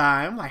usually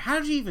sigh. I'm like, how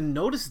did you even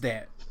notice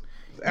that?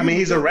 I mean,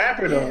 he's a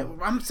rapper though.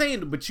 I'm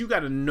saying, but you got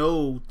to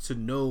know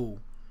to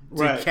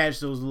catch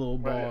those little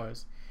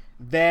bars.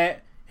 Right.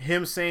 That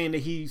him saying that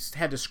he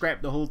had to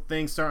scrap the whole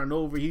thing, starting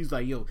over. He's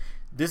like, yo,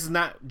 this is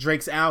not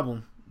Drake's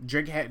album.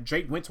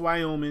 Drake went to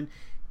Wyoming,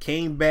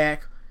 came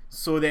back,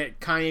 so that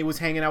Kanye was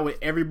hanging out with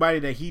everybody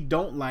that he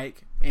don't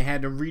like, and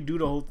had to redo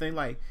the whole thing.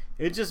 Like,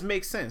 it just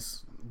makes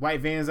sense.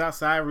 White vans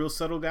outside, real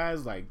subtle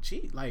guys. Like,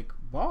 gee, like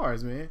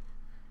bars, man.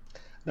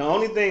 The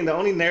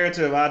only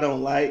narrative I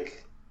don't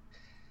like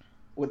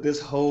with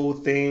this whole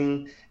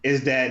thing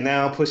is that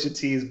now Pusha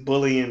T is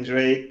bullying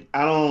Drake.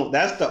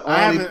 That's the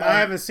only. I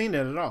haven't seen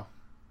that at all.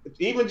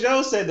 Even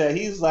Joe said that.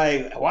 He's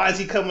like, why is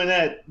he coming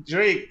at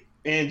Drake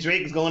and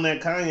Drake's going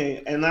at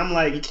Kanye? And I'm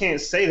like, you can't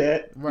say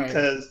that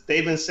because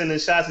they've been sending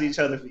shots at each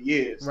other for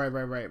years.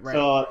 Right.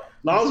 So as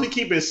long as we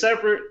keep it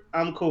separate,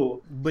 I'm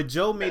cool. But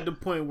Joe made the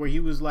point where he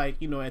was like,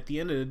 you know, at the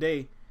end of the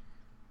day,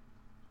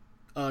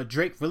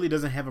 Drake really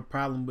doesn't have a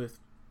problem with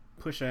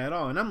Pusha at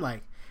all. And I'm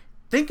like,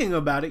 thinking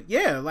about it,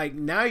 yeah, like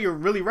now you're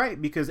really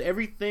right, because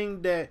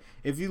everything that,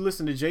 if you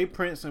listen to Jay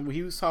Prince and what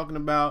he was talking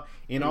about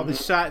and all the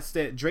shots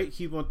that Drake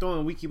keep on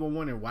throwing, we keep on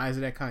wondering, why is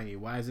it at Kanye?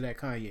 Why is it at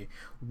Kanye?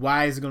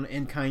 Why is it going to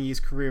end Kanye's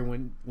career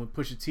when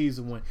Pusha T is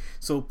the one?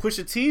 So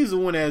Pusha T is the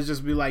one that's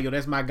just be like, yo,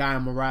 that's my guy,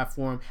 I'm going to ride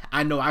for him.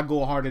 I know I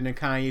go harder than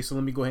Kanye, so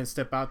let me go ahead and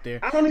step out there.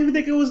 I don't even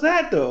think it was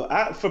that, though.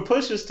 For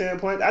Pusha's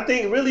standpoint, I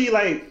think really,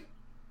 like,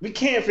 we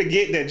can't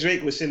forget that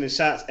Drake was sending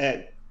shots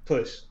at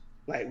Push.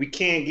 Like, we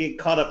can't get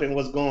caught up in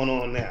what's going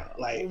on now.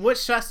 Like, what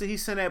shots did he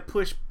send at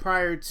Push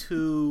prior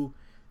to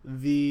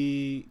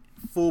the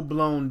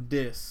full-blown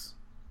diss?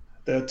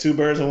 The 2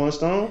 birds and 1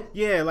 stone?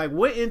 Yeah, like,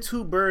 what in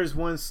 2 birds,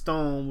 1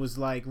 stone was,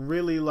 like,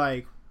 really,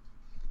 like...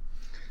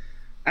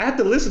 I have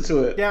to listen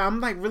to it. Yeah, I'm,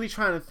 like, really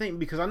trying to think,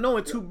 because I know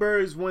in 2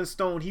 birds, 1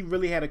 stone, he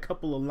really had a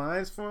couple of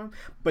lines for him,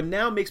 but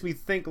now it makes me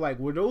think, like,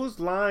 were those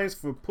lines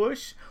for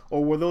Push,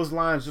 or were those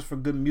lines just for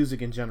good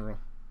music in general?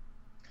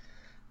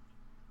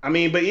 I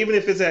mean, but even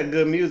if it's at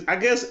good music, I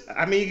guess,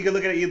 I mean, you can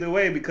look at it either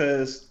way,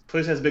 because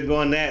Push has been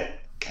going that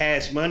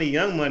Cash Money,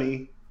 Young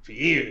Money for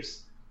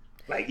years.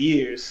 Like,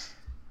 years.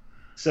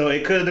 So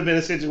it could have been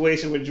a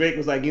situation where Drake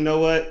was like, you know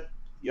what?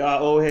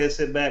 Y'all old heads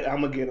sit back, I'm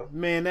going to get them.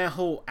 Man, that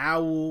whole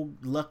owl,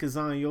 luck is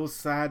on your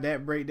side,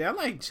 that breakdown. I'm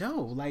like,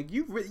 Joe, like,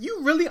 you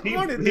really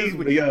on it this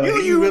week.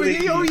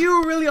 You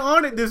were really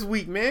on it this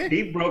week, man.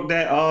 He broke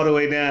that all the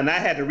way down. I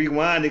had to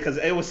rewind it because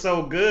it was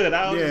so good.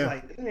 I was just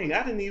like, dang,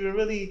 I didn't even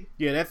really...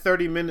 Yeah, that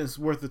 30 minutes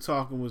worth of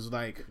talking was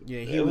like, yeah,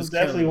 it was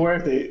definitely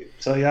worth it.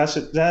 So y'all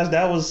should...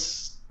 That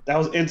was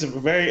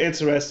very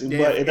interesting.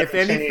 Yeah, but if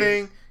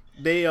anything...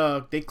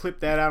 They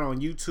clipped that out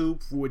on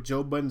YouTube with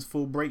Joe Budden's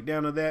full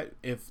breakdown of that.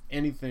 If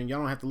anything, y'all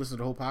don't have to listen to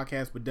the whole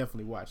podcast, but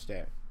definitely watch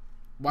that.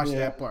 Watch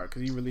that part,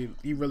 because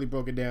he really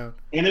broke it down.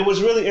 And it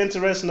was really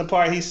interesting the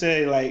part he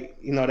said, like,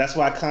 you know, that's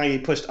why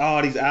Kanye pushed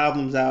all these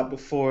albums out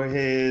before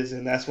his,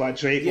 and that's why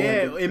Drake.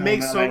 It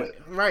makes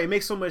it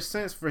makes so much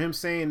sense for him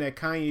saying that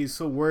Kanye is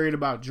so worried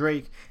about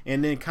Drake,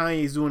 and then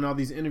Kanye's doing all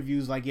these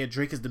interviews like, yeah,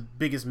 Drake is the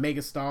biggest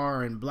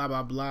megastar and blah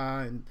blah blah,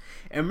 and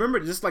remember,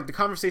 just like the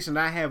conversation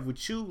that I have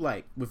with you,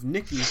 like with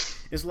Nicki,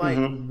 it's like,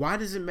 why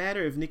does it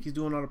matter if Nicki's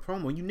doing all the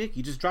promo? You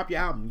Nicki, just drop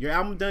your album. Your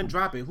album done,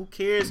 drop it. Who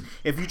cares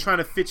if you trying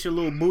to fit your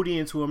little booty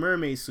into a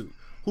mermaid suit?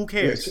 Who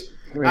cares?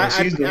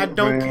 I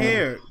don't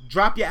care.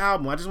 Drop your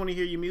album. I just want to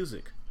hear your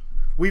music.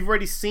 We've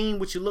already seen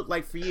what you look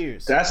like for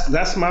years.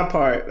 That's my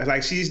part.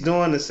 Like, she's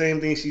doing the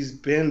same thing she's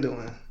been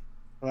doing.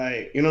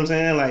 Like, you know what I'm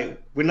saying?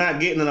 Like, we're not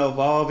getting an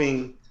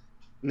evolving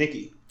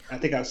Nicki. I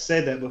think I've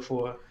said that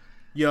before.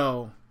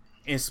 Yo,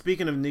 and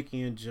speaking of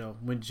Nicki and Joe,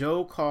 when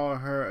Joe called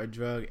her a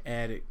drug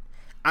addict,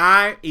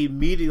 I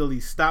immediately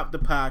stopped the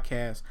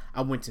podcast.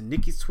 I went to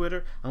Nicki's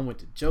Twitter. I went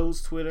to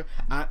Joe's Twitter.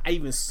 I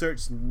even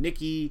searched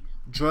Nicki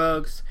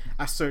drugs.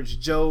 I searched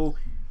Joe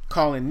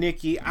calling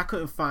Nicki. I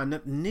couldn't find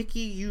nothing.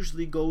 Nicki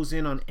usually goes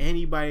in on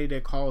anybody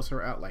that calls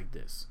her out like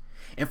this.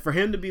 And for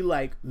him to be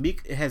like,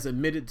 Meek has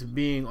admitted to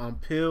being on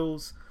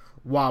pills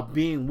while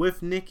being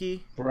with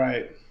Nicki.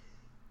 Right.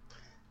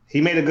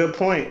 He made a good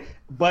point.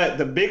 But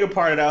the bigger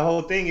part of that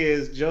whole thing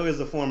is Joe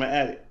is a former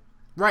addict.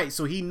 Right,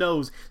 so he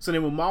knows. So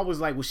then when Ma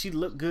was like, well, she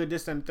looked good,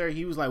 this and third,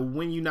 he was like,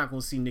 when you not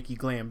going to see Nicki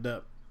glammed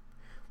up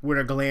with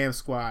her glam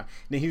squad? And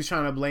then he was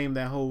trying to blame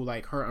that whole,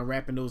 like, her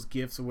unwrapping those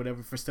gifts or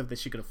whatever for stuff that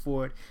she could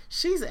afford.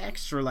 She's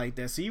extra like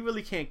that, so you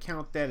really can't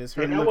count that as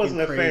her looking crazy. That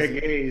wasn't a fair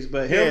gauge,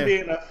 but him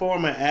being a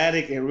former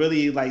addict and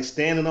really, like,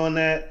 standing on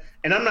that,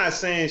 and I'm not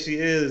saying she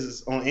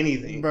is on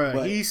anything.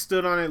 Bruh, he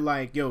stood on it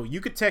like, yo, you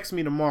could text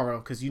me tomorrow,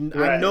 because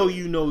I know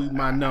you know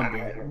my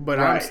number, but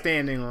I'm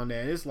standing on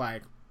that. It's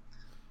like,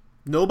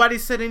 nobody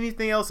said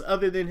anything else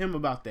other than him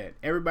about that.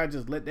 Everybody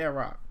just let that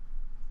rock.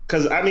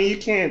 Because, I mean, you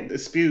can't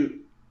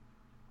dispute.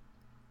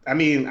 I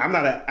mean,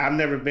 I've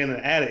never been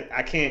an addict.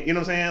 I can't, you know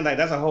what I'm saying? Like,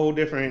 that's a whole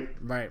different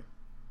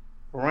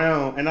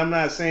realm. And I'm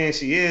not saying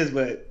she is,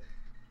 but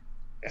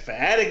if an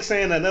addict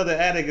saying another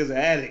addict is an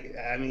addict,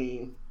 I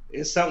mean,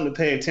 it's something to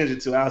pay attention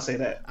to. I'll say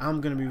that. I'm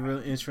going to be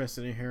really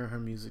interested in hearing her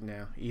music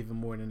now, even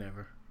more than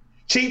ever.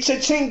 Ching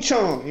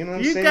chong, you know what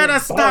I'm saying? You gotta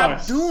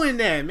stop doing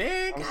that,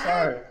 man. I'm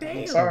sorry. Damn.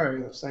 I'm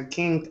sorry. It's like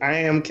King.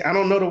 I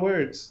don't know the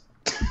words.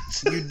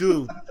 You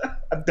do.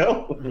 I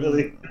don't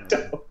really.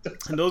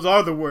 And those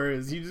are the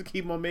words. You just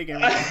keep on making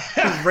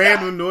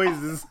random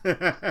noises.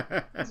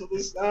 That's what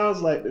it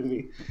sounds like to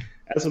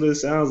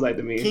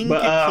me.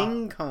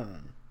 King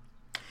Kong.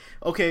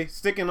 Okay,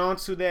 sticking on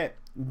to that,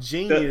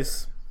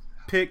 Genius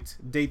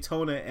picked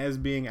Daytona as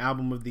being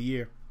album of the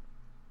year.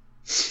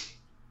 It's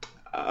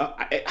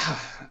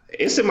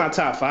in my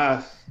top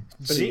 5.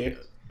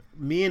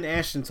 Me and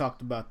Ashton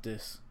talked about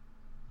this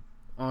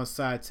on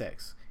Side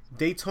Text.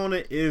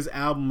 Daytona is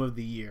album of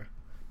the year,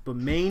 but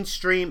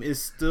mainstream is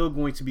still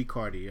going to be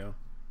Cardio.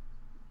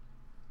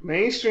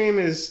 Mainstream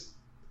is.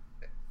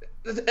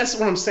 That's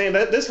what I'm saying.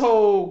 This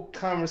whole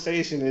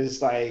conversation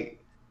is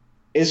like,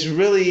 it's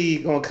really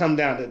gonna come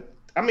down to.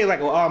 I mean, like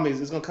with all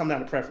music, it's gonna come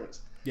down to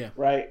preference. Yeah.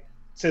 Right.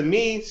 To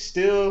me, I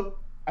still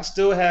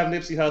have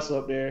Nipsey Hussle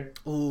up there.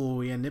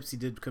 Oh yeah, Nipsey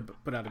did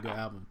put out a good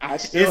album.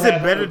 Is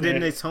it better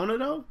than Daytona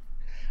though?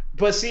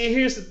 But see,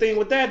 here's the thing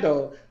with that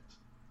though.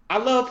 I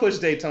love Push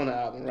Daytona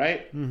album,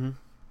 right? Mm-hmm.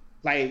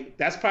 Like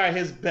that's probably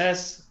his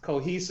best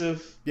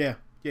cohesive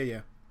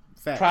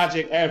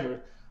project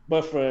ever.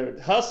 But for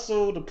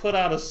Hussle to put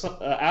out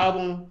an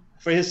album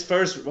for his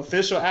first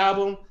official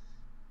album,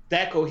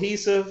 that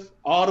cohesive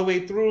all the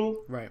way through,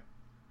 right?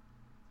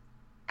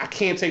 I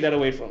can't take that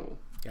away from him.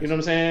 Gotcha. You know what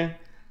I'm saying?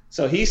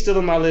 So he's still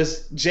on my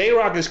list.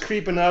 J-Rock is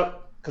creeping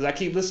up because I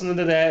keep listening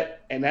to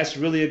that, and that's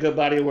really a good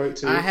body of work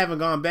too. I haven't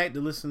gone back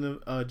to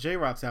listen to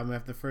J-Rock's album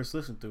after the first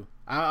listen through.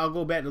 I'll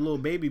go back to Lil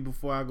Baby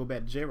before I go back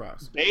to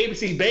J-Rock's.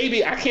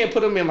 Baby, I can't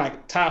put him in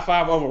like top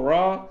 5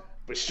 overall.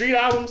 But street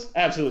albums,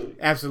 absolutely.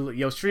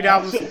 Yo, street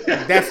albums,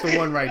 that's the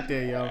one right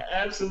there, yo.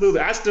 Absolutely.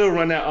 I still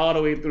run that all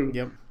the way through.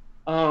 Yep.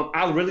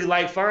 I really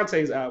like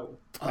Fonte's album.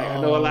 I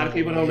know a lot of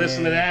people don't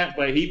listen to that,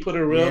 but he put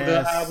a real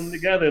good album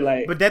together.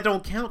 Like, but that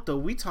don't count though.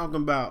 We talking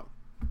about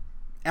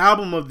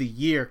album of the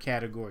year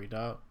category,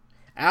 dog.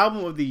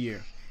 Album of the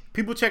year.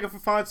 People checking for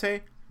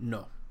Fonte?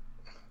 No.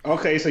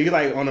 Okay, so you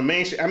like on the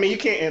main. I mean, you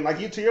can't. And like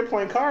you, to your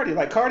point, Cardi.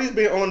 Like Cardi's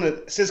been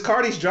on since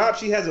Cardi's dropped,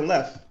 she hasn't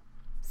left.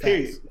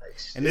 Period.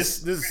 And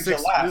this is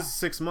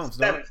 6 months,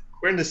 dog.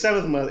 We're in the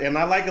 7th month, and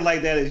I like it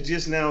like that. It's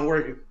just now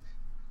working.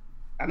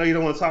 I know you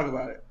don't want to talk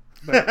about it,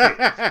 but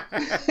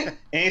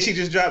and she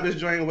just dropped this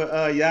joint with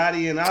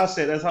Yachty and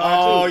Offset. That's hard too.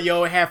 Oh,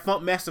 yo, have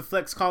Funk Master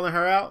Flex calling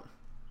her out.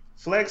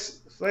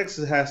 Flex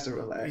has to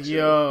relax.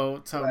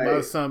 Yo, talking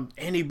about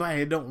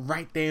anybody that don't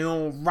write their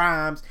own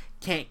rhymes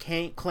can't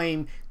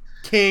claim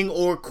King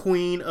or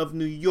Queen of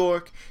New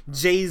York.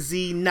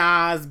 Jay-Z,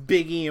 Nas,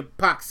 Biggie, and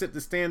Pac set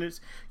the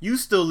standards. You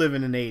still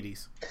living in the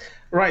 80s.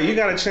 Right, you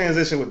got to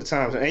transition with the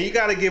times. And you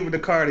got to give her the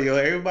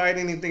cardio. Everybody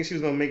didn't even think she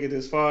was going to make it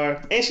this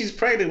far. And she's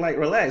pregnant, like,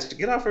 relax.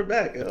 Get off her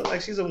back, yo.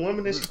 Like, she's a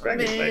woman and she's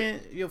pregnant. Man,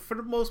 yo, for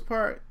the most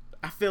part,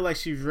 I feel like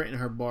she's written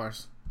her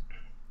bars.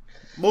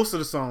 Most of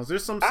the songs.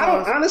 There's some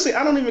songs.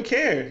 I don't even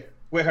care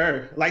with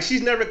her. Like,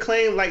 she's never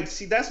claimed, like,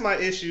 see, that's my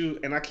issue.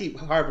 And I keep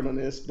harping on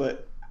this,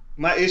 but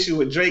my issue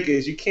with Drake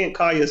is you can't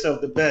call yourself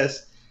the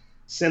best,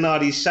 send all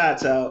these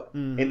shots out,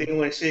 and then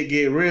when shit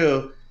get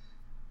real,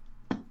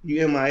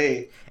 you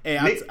MIA.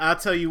 Hey, I'll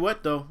tell you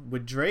what though,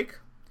 with Drake,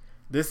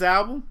 this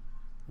album,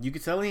 you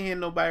can tell he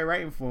ain't nobody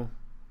writing for him.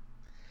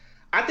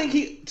 I think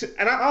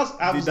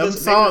I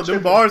was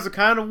them bars are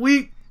kind of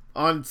weak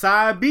on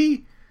side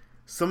B.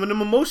 Some of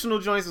them emotional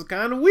joints was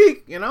kind of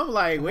weak, and I'm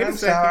like, wait a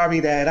second. I'm sorry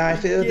that I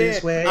feel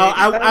this way.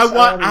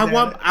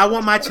 I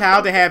want my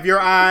child to have your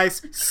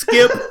eyes.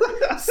 Skip.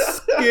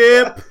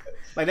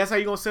 Like that's how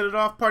you gonna set it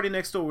off. Party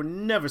Next Door would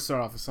never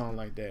start off a song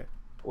like that.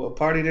 Well,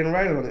 Party didn't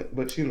write on it,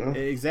 but you know.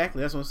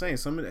 Exactly, that's what I'm saying.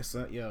 Some of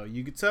that, yo,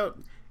 you could tell.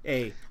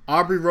 Hey,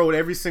 Aubrey wrote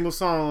every single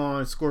song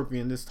on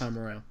Scorpion this time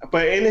around.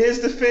 But in his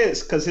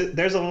defense, because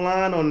there's a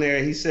line on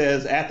there, he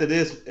says, "After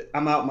this,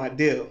 I'm out my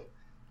deal."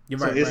 You're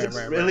right. Is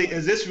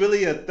this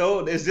really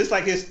is this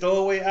like his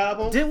throwaway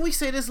album? Didn't we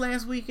say this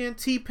last weekend?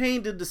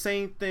 T-Pain did the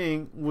same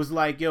thing. Was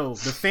like, yo,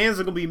 the fans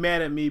are gonna be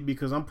mad at me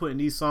because I'm putting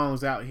these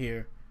songs out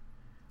here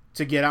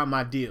to get out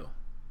my deal.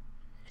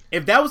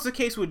 If that was the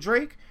case with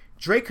Drake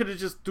could have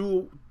just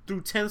threw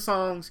 10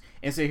 songs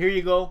and said, "Here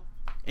you go,"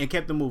 and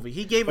kept the movie.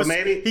 He gave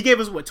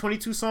us what,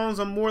 22 songs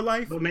on More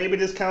Life? But maybe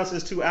this counts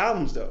as 2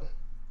 albums though.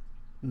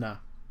 Nah.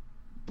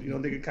 You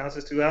don't think it counts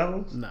as 2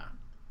 albums? Nah.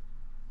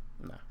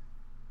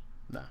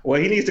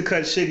 Well, he needs to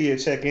cut Shiggy a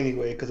check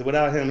anyway, because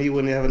without him, he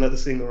wouldn't have another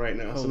single right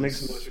now. So make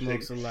some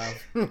noise for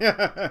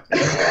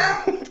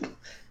Shiggy.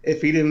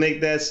 If he didn't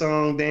make that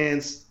song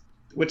dance,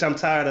 which I'm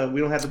tired of, we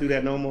don't have to do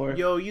that no more.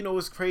 Yo, you know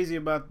what's crazy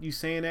about you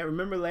saying that?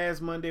 Remember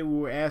last Monday we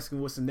were asking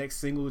what's the next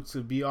single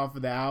to be off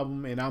of the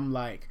album, and I'm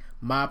like,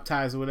 Mob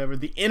Ties or whatever.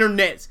 The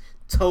internet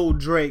told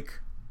Drake,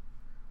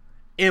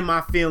 "In My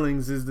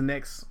Feelings" is the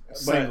next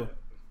single.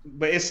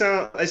 But it's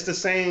the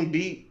same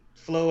beat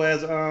flow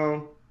as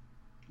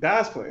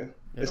God's Plan.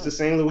 It's the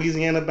same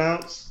Louisiana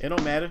bounce. It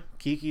don't matter.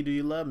 Kiki, do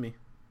you love me?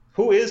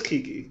 Who is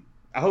Kiki?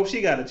 I hope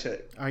she got a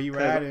check. Are you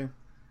riding?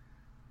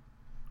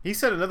 He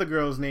said another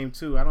girl's name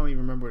too. I don't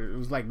even remember. It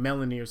was like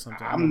Melanie or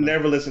something. I'm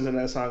never listening to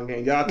that song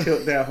again. Y'all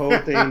killed that whole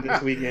thing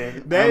this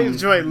weekend. That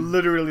joint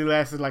literally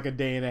lasted like a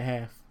day and a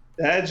half.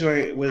 That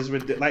joint was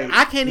ridiculous. Like,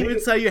 I can't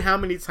even tell you how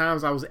many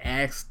times I was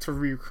asked to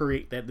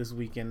recreate that this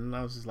weekend, and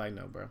I was just like,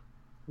 no, bro.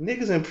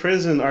 Niggas in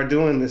prison are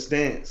doing this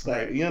dance.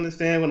 Like, you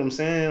understand what I'm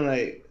saying?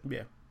 Like,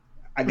 yeah,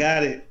 I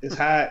got it. It's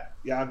hot.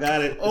 Y'all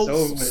got it. It's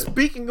over with.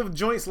 Speaking of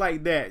joints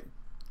like that,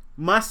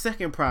 my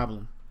second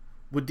problem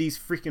with these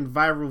freaking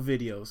viral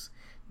videos,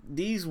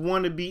 these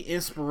wannabe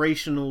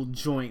inspirational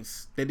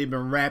joints that they've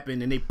been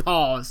rapping and they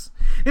pause.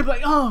 They're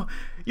like, oh,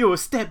 you're a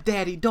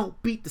stepdaddy.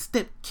 Don't beat the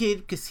stepkid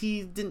because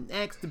he didn't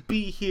ask to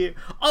be here.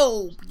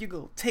 Oh, you're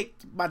going to take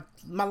my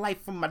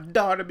life from my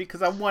daughter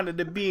because I wanted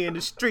to be in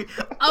the street.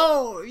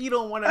 Oh, you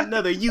don't want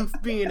another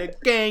youth being a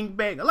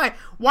gangbanger. Like,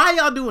 why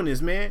y'all doing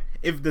this, man?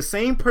 If the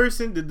same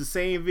person did the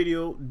same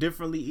video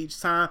differently each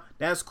time,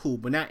 that's cool.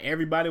 But not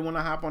everybody want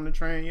to hop on the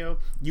train, yo.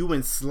 You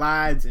in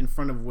slides in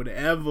front of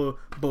whatever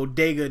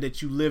bodega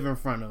that you live in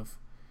front of.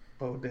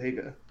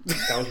 Bodega.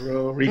 That was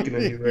real reeking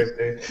of you right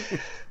there.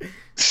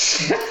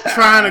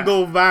 Trying to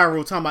go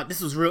viral, talking about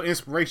this was real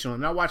inspirational.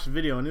 And I watched the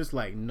video and it's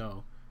like,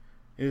 no,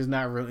 it is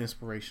not real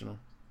inspirational.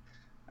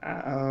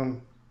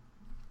 I'm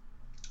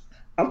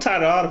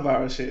tired of all the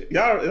viral shit.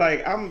 Y'all,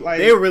 like, I'm like,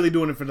 they were really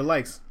doing it for the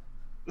likes.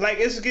 Like,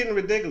 it's getting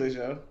ridiculous,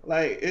 yo.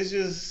 Like, it's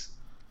just,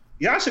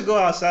 y'all should go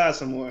outside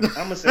some more. I'm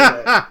gonna say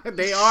that.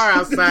 They are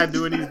outside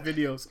doing these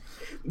videos.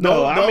 The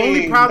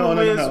only problem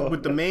is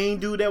with the main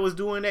dude that was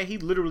doing that, he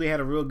literally had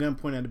a real gun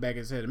pointed at the back of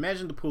his head.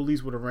 Imagine the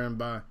police would have ran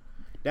by.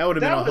 That would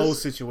have been a whole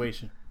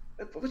situation.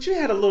 But you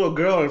had a little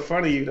girl in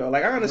front of you, though.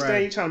 Like, I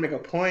understand you trying to make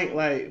a point,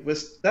 like, but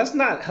that's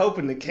not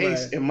helping the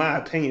case, in my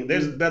opinion.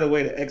 There's a better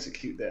way to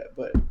execute that.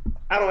 But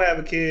I don't have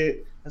a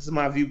kid. This is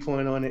my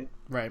viewpoint on it.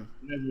 Right.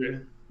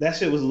 That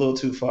shit was a little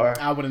too far.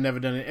 I would have never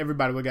done it.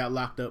 Everybody would have got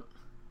locked up.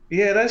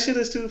 Yeah, that shit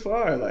is too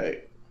far.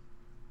 Like,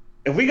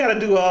 if we got to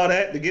do all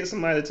that to get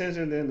somebody's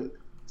attention, then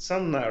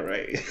something not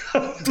right.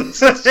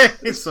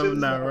 Something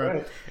not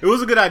right. It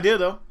was a good idea,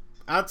 though.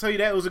 I'll tell you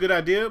that. It was a good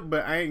idea,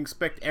 but I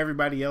expect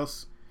everybody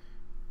else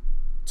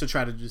to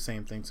try to do the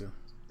same thing, too.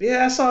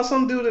 Yeah, I saw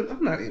some dude.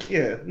 I'm not even.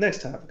 Yeah,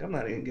 next topic. I'm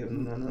not even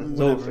giving them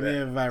no for that.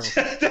 Yeah,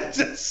 viral. That's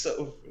just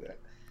so for that.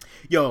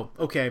 Yo,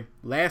 okay.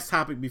 Last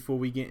topic before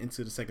we get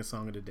into the second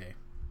song of the day.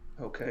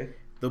 Okay.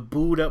 The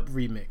Booed Up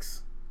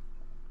remix.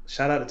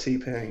 Shout out to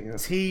T-Pain. Yo.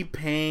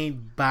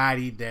 T-Pain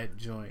bodied that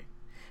joint.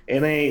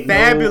 It ain't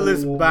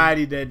Fabulous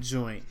bodied that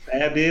joint.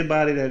 Fab did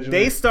body that joint.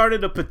 They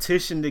started a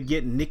petition to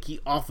get Nicki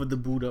off of the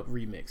Booed Up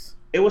remix.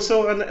 It was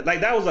so like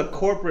that was a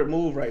corporate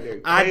move right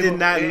there.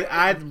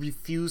 I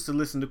refuse to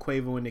listen to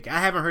Quavo and Nicki. I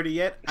haven't heard it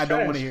yet. I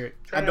don't want to hear it.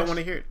 I don't want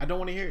to hear it. I don't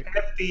want to hear it.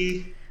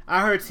 Hefty.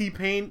 I heard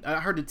T-Pain. I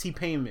heard the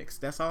T-Pain mix.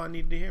 That's all I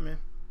needed to hear, man.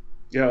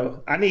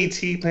 Yo, I need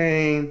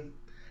T-Pain,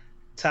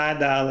 Ty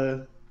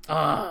Dolla,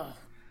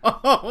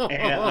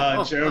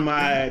 and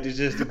Jeremiah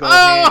to go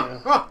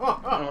ham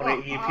on the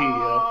EP,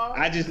 yo.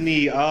 I just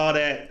need all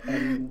that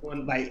in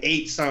one, like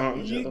 8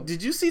 songs. Yo.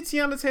 Did you see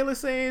Tiana Taylor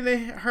saying that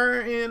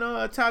her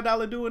and Ty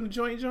Dolla doing a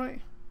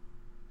joint?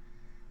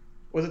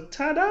 Was it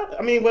Ty Dolla?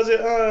 I mean, was it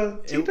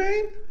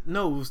T-Pain?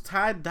 No, it was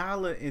Ty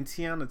Dolla and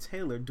Tiana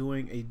Taylor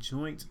doing a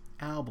joint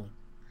album.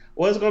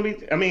 Well, it's gonna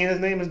be. I mean,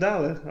 his name is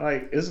Dolla.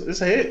 Like,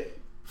 it's a hit.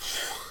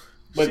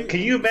 But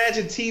can you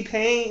imagine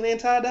T-Pain and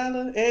Ty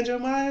Dolla and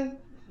Jeremiah?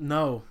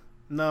 No.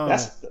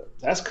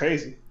 That's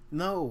crazy.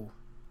 No.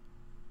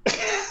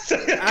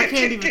 I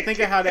can't even think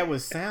of how that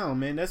would sound,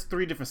 man. That's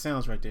 3 different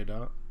sounds right there,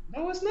 dog.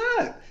 No, it's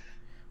not.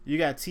 You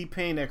got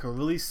T-Pain that can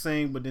really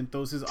sing, but then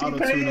throws his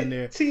auto-tune in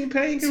there.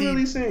 T-Pain can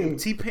really sing.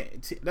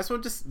 T-Pain, that's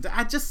what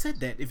I just said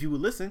that. If you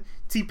would listen,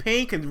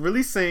 T-Pain can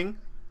really sing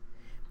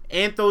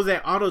and throws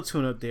that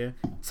auto-tune up there.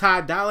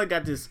 Ty Dolla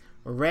got this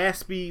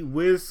raspy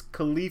Wiz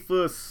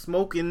Khalifa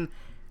smoking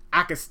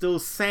I can still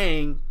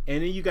sing,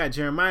 and then you got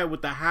Jeremiah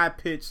with the high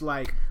pitch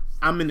like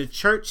I'm in the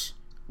church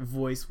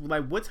voice.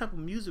 Like, what type of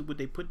music would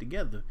they put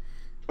together?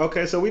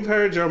 Okay, so we've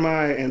heard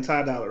Jeremiah and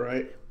Ty Dolla,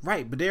 right?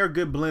 Right, but they're a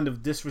good blend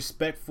of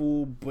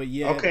disrespectful, but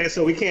yet. Okay,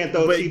 so we can't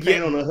throw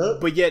T-Pain on the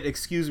hook. But yet,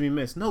 excuse me,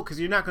 miss. No, because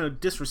you're not going to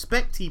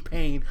disrespect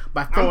T-Pain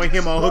by throwing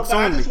him on hooks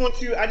only.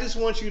 I just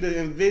want you to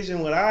envision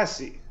what I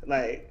see.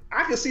 Like,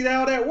 I can see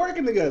all that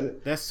working together.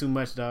 That's too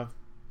much, dog.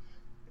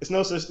 It's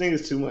no such thing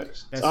as too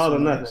much. That's it's all or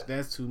nothing.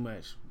 That's too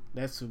much.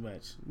 That's too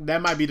much.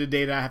 That might be the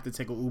day that I have to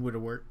take an Uber to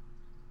work.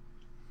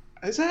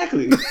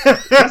 Exactly.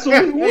 That's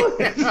what we want.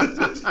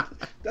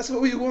 That's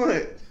what we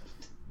want.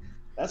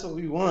 That's what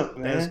we want,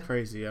 man. That's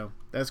crazy, yo.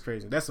 That's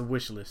crazy. That's a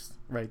wish list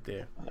right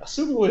there. A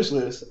super wish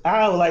list.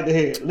 I would like to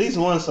hear at least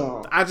one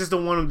song. I just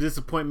don't want them to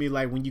disappoint me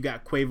like when you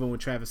got Quavo and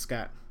Travis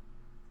Scott.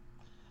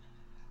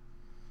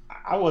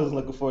 I wasn't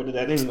looking forward to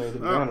that anyway, to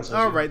be honest with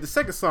you. All right, the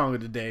second song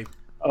of the day.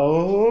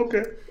 Oh,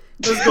 okay.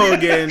 Let's go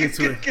again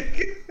into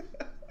it.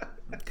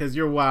 Because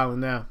you're wilding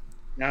now.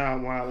 Now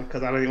I'm wilding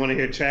because I don't even want to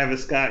hear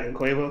Travis Scott and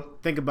Quavo.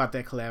 Think about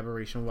that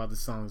collaboration while the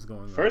song's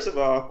going on. First of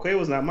all,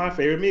 Quavo's not my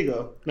favorite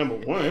Migo. Number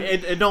one.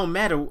 It don't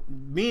matter.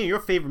 Me and your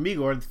favorite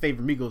Migo are the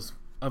favorite Migos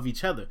of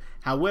each other.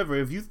 However,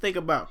 if you think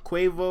about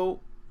Quavo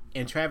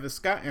and Travis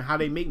Scott and how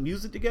they make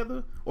music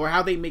together or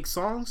how they make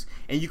songs,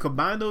 and you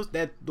combine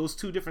those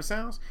two different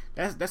sounds,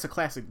 that's a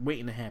classic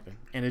waiting to happen,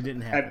 and it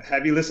didn't happen.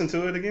 Have you listened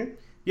to it again?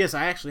 Yes,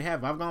 I actually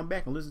have. I've gone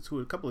back and listened to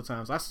it a couple of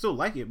times. I still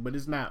like it, but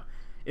it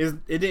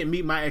didn't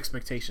meet my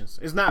expectations.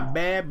 It's not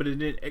bad, but it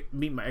didn't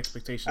meet my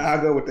expectations.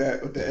 I'll go with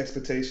that, with the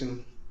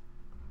expectation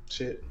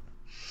shit.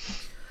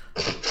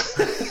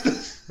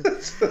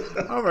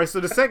 All right, so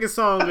the second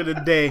song of the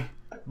day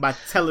by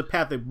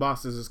Telepathic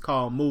Bosses is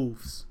called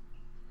Moves.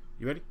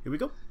 You ready? Here we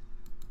go.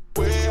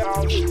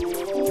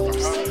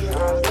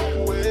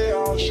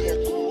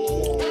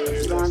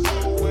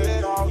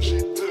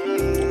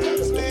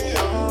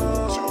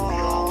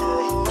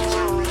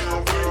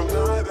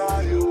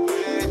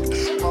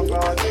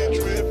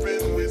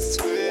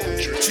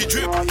 She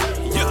drippin',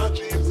 yeah.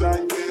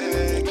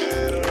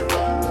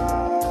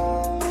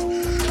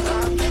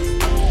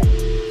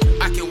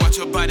 I can watch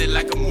her body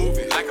like a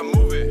movie,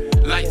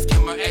 Lights,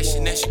 camera,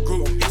 action, and she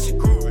groovin',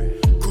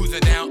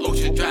 Cruising down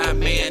Ocean Drive,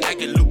 man, I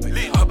can loop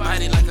it. Her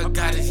body like a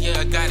goddess, yeah,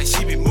 I got it,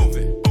 she be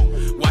moving.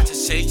 Watch her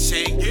shake,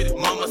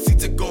 Mama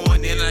sees her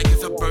going in like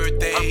it's her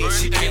birthday.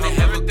 She came to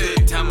have a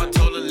good time, I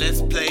told her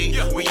let's play.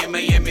 We in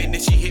Miami, and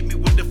then she hit me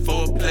with the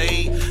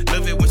foreplay.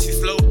 Love it when she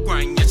slow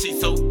grind, yeah, she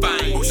so fine.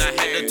 I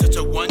had to touch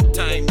her one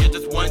time, yeah,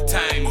 just one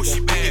time. She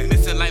been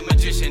missing like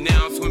magician,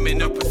 now I'm swimming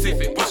the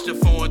Pacific. Pushed her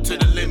forward to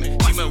the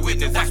limit, she my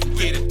witness, I can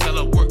get it. Tell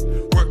her work.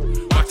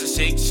 Watch her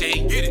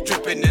shake,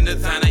 dripping in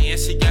designer, and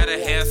she got her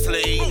hair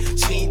slayed.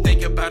 She ain't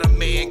think about a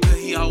man, cause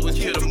he always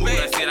kill the mood.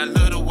 I said I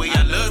love the way,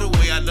 I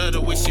love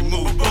the way she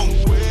move. Boom.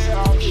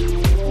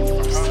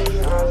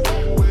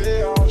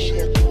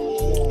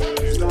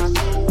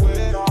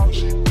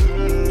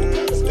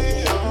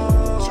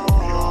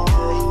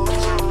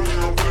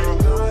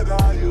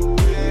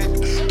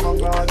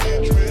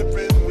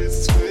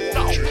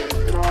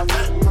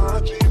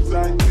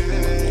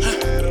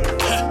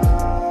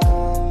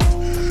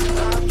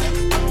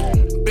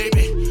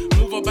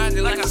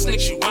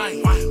 She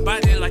whine,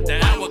 body like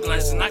the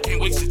hourglass, and I can't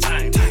waste the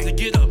time to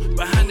get up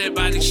behind that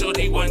body,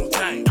 shorty one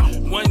time,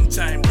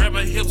 grab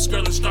her hips,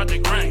 girl, and start to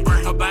grind.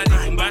 Her body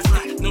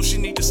bombastic, no, she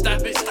need to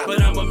stop it,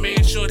 but I'm a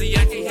man, shorty,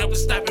 I can't help but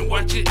stop and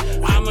watch it.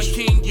 I'm a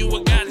king, you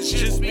a goddess,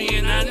 just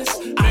being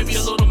honest, maybe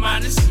a little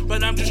modest,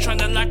 but I'm just trying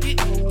to lock it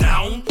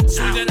down,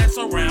 swing that ass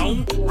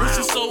around.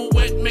 Pussy so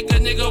wet, make a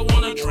nigga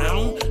wanna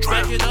drown.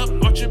 Back it up,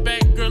 arch your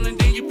back, girl, and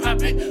then you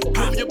pop it.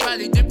 Move your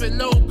body, dip it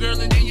low, girl,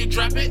 and then you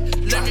drop it.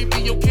 Let me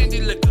be your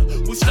candy liquor.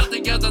 We stuck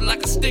together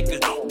like a sticker.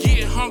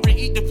 Get hungry,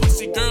 eat the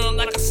pussy, girl,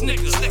 like a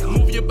Snickers.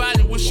 Move your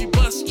body when she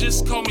bust,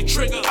 just call me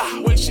Trigger.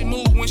 When she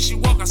move, when she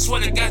walk, I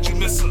swear to God you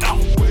miss her.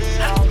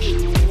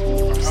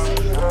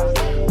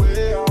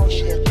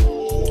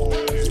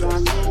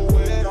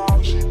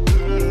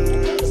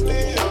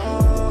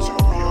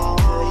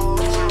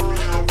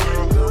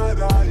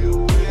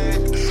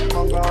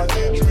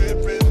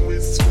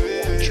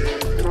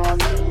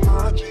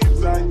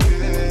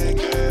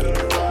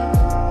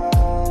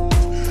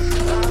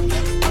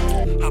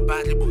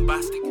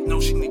 No,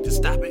 she need to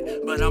stop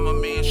it, but I'm a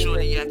man,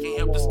 shorty, I can't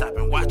help to stop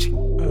and watch it.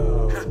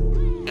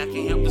 I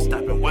can't help to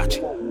stop and watch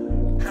it.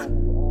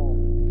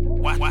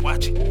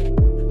 Watch it.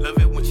 Love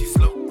it when she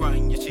slow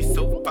grind, yeah, she's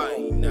so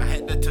fine. I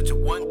had to touch her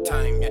one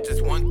time, yeah,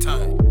 just one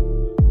time.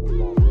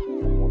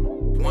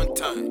 One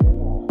time.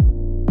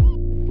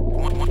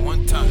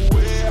 One time.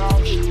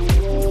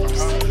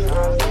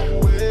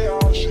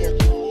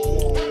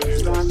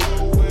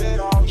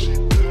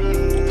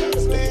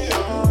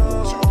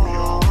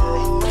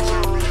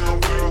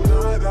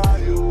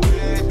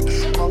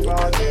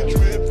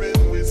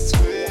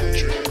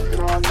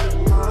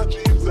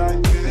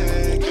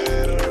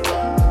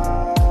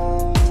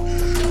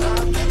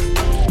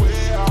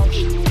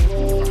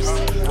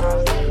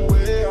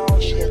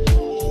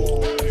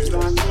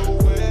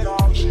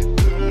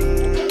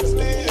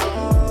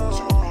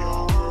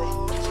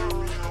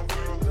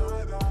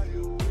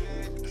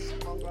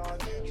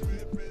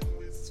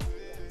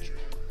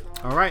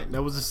 Alright,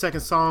 that was the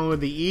second song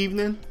of the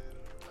evening.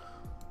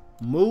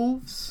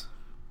 Moves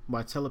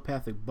by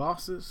Telepathic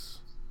Bosses.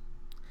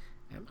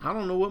 And I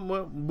don't know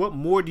what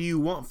more do you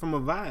want from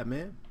a vibe,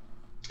 man?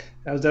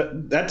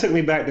 That took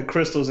me back to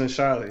Crystals in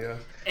Charlotte, yeah.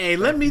 Hey,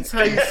 let me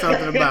tell you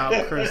something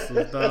about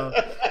Crystals, dog.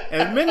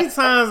 As many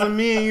times as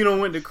me and you don't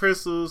went to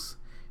Crystals,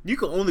 you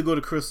can only go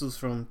to Crystals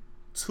from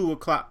 2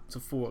 o'clock to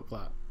 4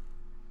 o'clock.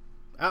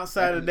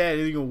 Outside of that,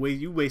 you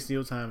wasting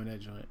your time in that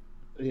joint.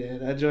 Yeah,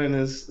 that joint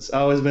it's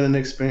always been an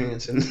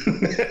experience.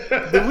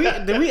 Did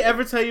we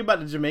ever tell you about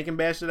the Jamaican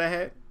bash that I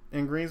had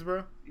in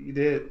Greensboro? You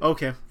did.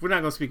 Okay, we're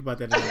not gonna speak about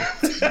that anymore.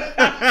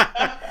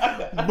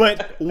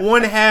 But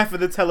one half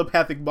of the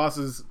Telepathic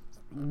Bosses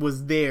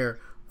was there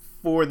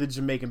for the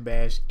Jamaican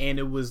bash, and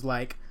it was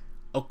like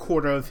a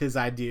quarter of his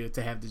idea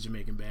to have the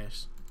Jamaican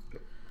bash.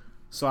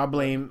 So I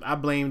blame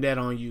that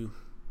on you.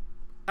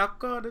 I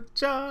caught a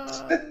charge.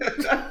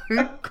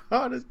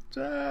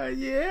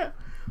 Yeah.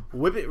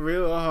 Whip it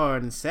real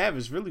hard, and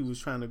Savage really was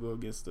trying to go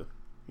against the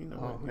You know,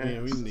 Oh,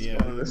 yeah,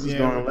 this is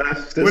going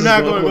left. We're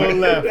not going to go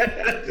left.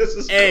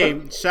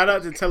 Hey, shout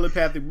out to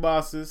Telepathic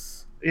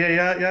Bosses.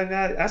 Yeah, y'all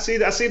got. I see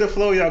the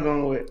flow y'all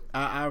going with. It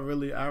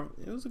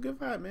was a good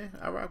vibe, man.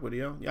 I rock with it,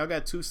 yo. Y'all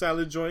got 2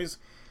 solid joints.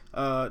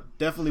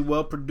 Definitely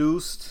well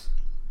produced.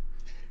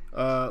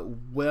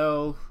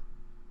 Well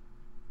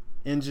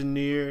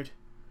engineered.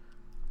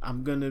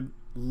 I'm gonna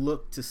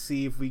look to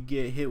see if we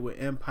get hit with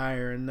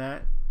Empire or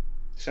not.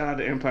 Shout out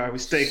to Empire. We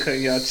stay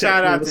cutting y'all.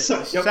 Shout out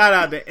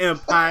to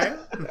Empire.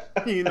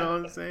 You know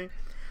what I'm saying?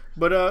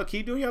 But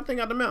keep doing your thing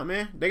out the mount,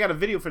 man. They got a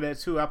video for that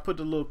too. I put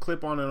the little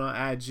clip on it on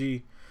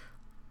IG.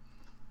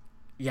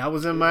 Yeah, I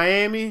was in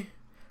Miami,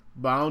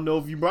 but I don't know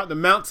if you brought the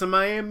mount to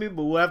Miami,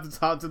 but we'll have to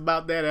talk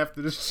about that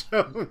after the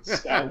show.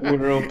 We're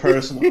real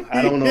personal.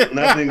 I don't know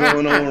nothing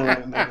going on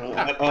right now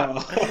at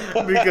all.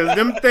 Because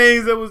them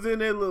things that was in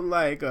there look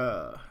like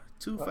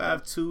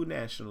 252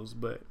 Nationals,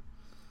 but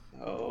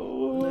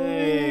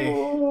hey.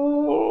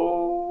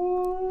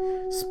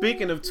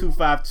 Speaking of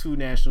 252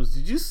 Nationals,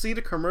 did you see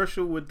the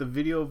commercial with the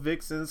Video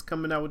Vixens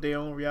coming out with their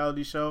own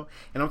reality show?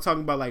 And I'm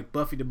talking about like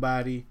Buffy the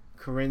Body,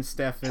 Corinne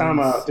Steffens. Time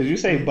out. Did you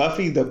say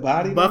Buffy the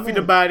Body? Buffy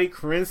the Body,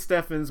 Corinne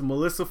Steffens,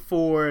 Melissa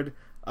Ford.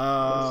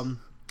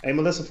 Hey,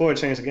 Melissa Ford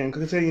changed again.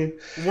 Continue.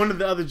 One of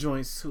the other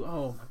joints too.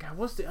 Oh my God,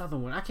 what's the other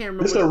one? I can't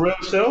remember. This is a real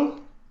show?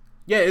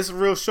 Yeah, it's a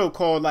real show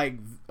called like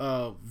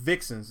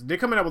Vixens. They're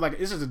coming out with like,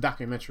 it's just a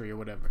documentary or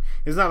whatever.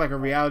 It's not like a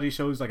reality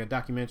show. It's like a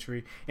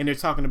documentary, and they're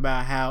talking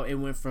about how it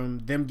went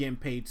from them getting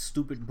paid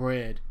stupid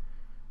bread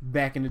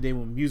back in the day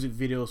when music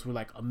videos were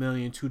like $1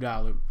 million,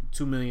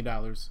 $2 million,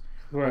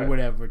 or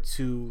whatever,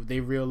 to they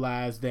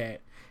realized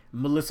that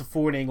Melissa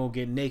Ford ain't gonna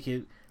get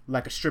naked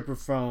like a stripper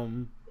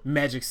from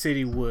Magic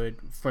City would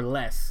for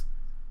less,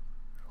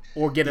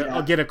 or get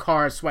a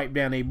card swiped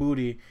down a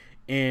booty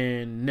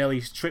in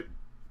Nelly's tip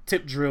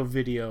drill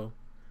video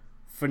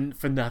for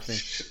nothing.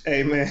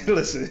 Hey man,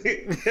 listen.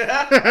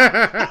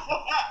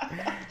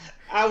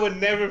 I would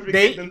never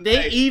forget them.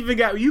 They even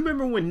got. You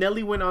remember when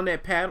Nelly went on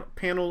that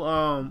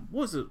panel?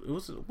 What's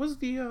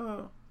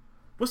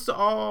the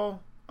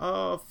all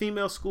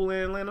female school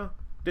in Atlanta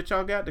that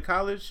y'all got, the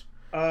college?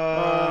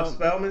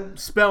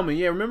 Spelman.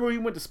 Yeah, remember he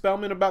went to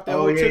Spelman about that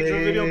whole tip drill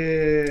video?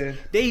 Yeah.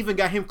 They even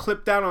got him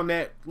clipped out on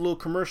that little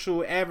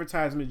commercial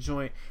advertisement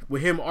joint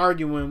with him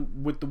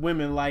arguing with the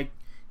women like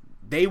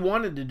they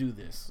wanted to do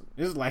this.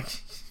 It's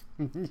like,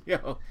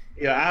 yo.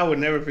 Yeah, I would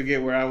never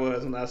forget where I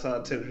was when I saw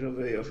a tip drill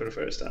video for the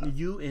first time.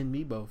 You and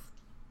me both.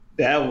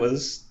 That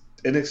was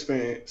an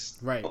experience.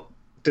 Right.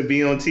 To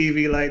be on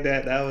TV like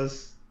that, that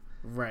was...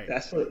 Right.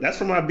 That's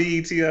for my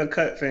BET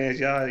Uncut fans.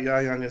 Y'all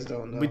youngins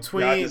don't know.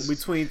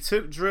 Between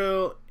Tip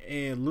Drill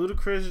and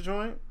Ludacris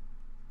joint.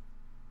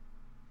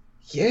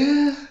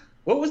 Yeah.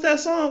 What was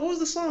that song? What was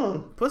the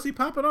song? Pussy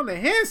popping on the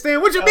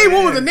handstand. What you mean? Yeah.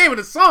 What was the name of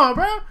the song,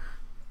 bro?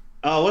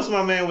 Oh, what's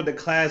my man with the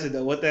classic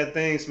though? What that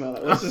thing smell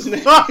like? What's his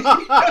name?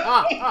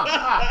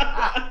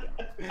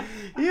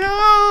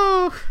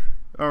 Yo.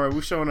 All right,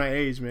 we're showing our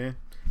age, man.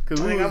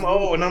 I'm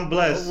old and I'm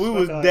blessed. We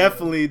was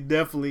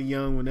definitely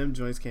young when them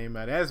joints came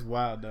out. That's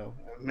wild though.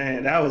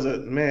 Man, that was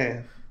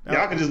man.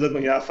 Y'all can just look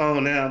on y'all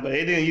phone now, but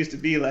it didn't used to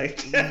be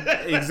like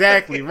that.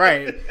 Exactly,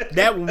 right.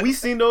 That when we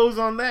seen those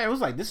on that, it was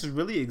like, this is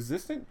really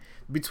existent.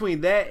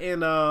 Between that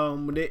and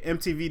when they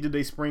MTV did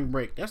they Spring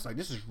Break, that's like,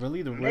 this is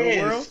really the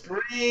real world.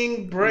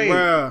 Spring Break,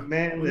 bruh.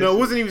 Man. Listen. No, it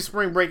wasn't even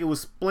Spring Break. It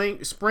was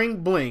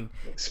Spring Bling.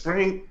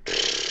 Spring.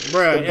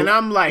 Bruh, and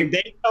I'm like,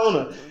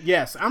 Daytona.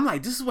 Yes, I'm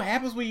like, this is what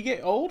happens when you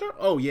get older?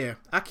 Oh, yeah.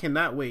 I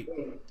cannot wait.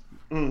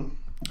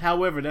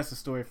 However, that's a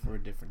story for a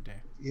different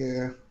day.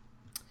 Yeah.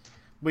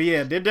 But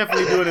yeah, they're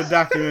definitely doing a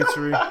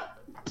documentary.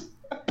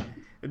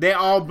 They're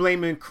all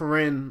blaming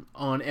Corinne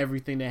on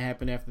everything that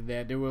happened after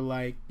that. They were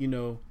like,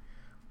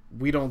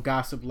 we don't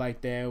gossip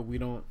like that. We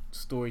don't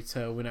story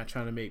tell. We're not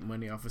trying to make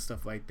money off of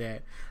stuff like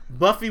that.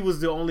 Buffy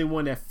was the only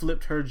one that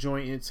flipped her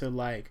joint into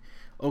like,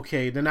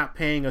 okay, they're not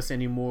paying us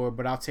anymore,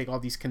 but I'll take all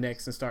these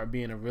connects and start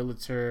being a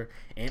realtor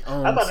and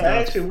own stuff. I thought stuff.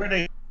 Actually where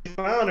they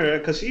found her,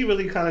 because she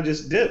really kind of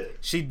just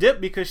dipped. She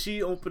dipped because she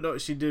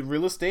did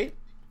real estate,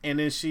 and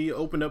then she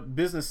opened up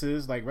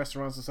businesses like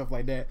restaurants and stuff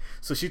like that.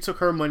 So she took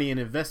her money and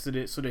invested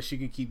it so that she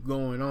could keep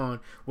going on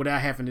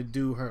without having to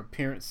do her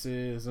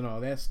appearances and all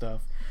that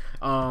stuff.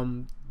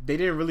 They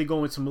didn't really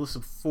go into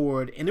Melissa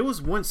Ford, and there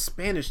was one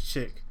Spanish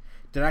chick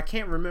that I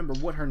can't remember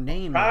what her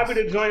name is.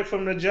 Probably the joint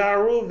from the Ja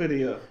Rule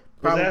video.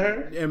 Was that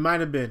her? It might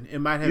have been. You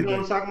know what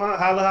I'm talking about?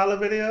 Holla Holla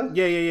video?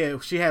 Yeah.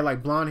 She had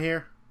like blonde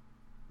hair.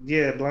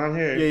 Yeah, blonde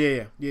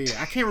hair. Yeah.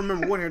 I can't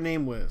remember what her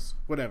name was.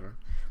 Whatever.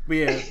 But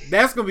yeah,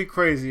 that's gonna be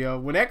crazy, yo.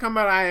 When that come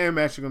out, I am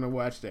actually gonna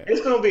watch that.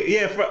 It's gonna be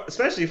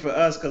especially for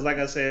us, because like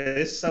I said,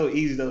 it's so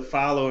easy to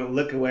follow and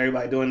look at what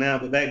everybody doing now.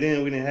 But back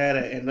then we didn't have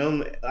that, and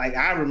like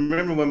I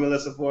remember when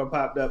Melissa Ford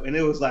popped up, and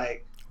it was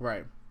like,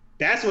 right.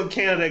 That's when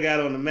Canada got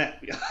on the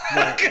map.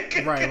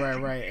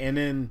 Right.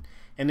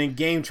 And then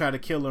Game tried to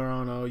kill her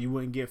on You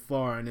Wouldn't Get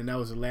Far, and then that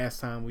was the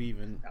last time we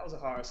even... That was a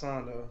hard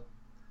song, though.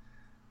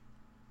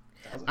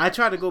 I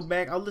tried to go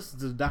back. I listened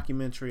to the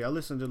documentary. I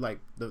listened to, like,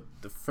 the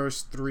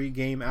first 3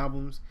 Game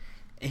albums,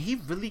 And he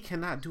really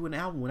cannot do an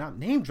album without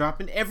name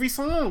dropping every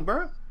song,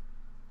 bro.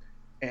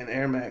 And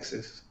Air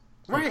Maxes.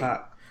 Right.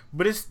 Pop.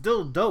 But it's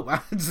still dope.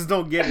 I just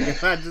don't get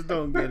it. I just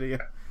don't get it.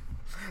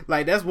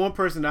 Like, that's one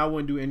person I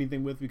wouldn't do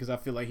anything with because I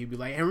feel like he'd be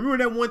like, and remember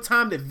that one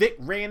time that Vic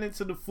ran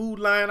into the Food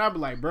Lion? I'd be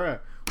like, bruh,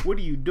 what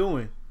are you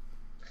doing?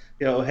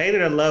 Yo, Hate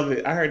It or Love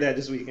It. I heard that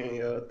this weekend,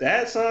 yo.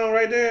 That song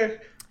right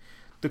there.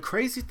 The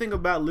crazy thing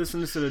about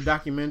listening to the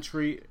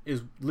documentary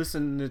is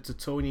listening to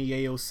Tony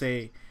Yayo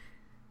say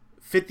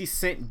 50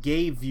 Cent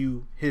gave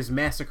you his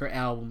Massacre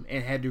album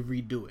and had to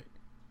redo it.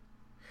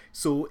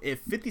 So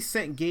if 50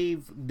 Cent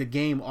gave the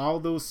Game all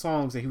those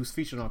songs that he was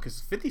featured on, because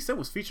 50 Cent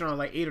was featured on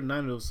like 8 or 9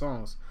 of those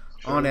songs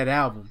on that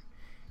album,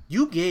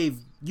 you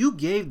gave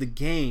the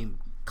Game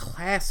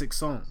classic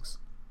songs.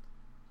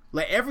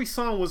 Like, every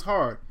song was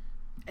hard.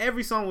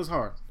 Every song was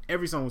hard.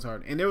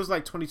 And there was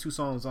like 22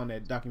 songs on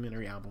that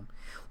documentary album,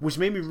 which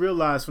made me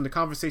realize from the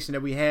conversation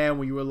that we had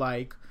when you were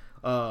like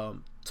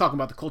talking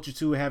about the Culture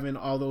 2 having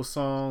all those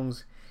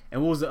songs.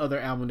 And what was the other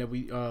album that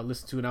we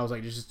listened to? And I was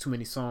like, there's just too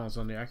many songs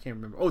on there. I can't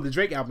remember. Oh, the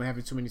Drake album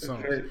having too many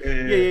songs.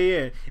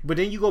 Yeah. But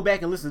then you go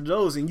back and listen to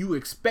those and you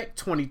expect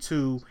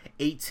 22,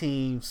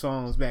 18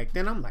 songs back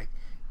then. I'm like,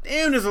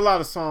 damn, there's a lot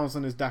of songs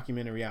on this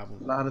documentary album.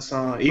 A lot of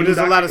songs. But there's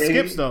a lot of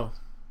skips, though.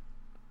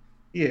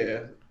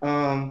 Yeah.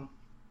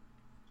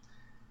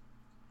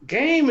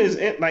 Game is,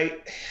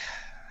 like,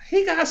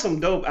 he got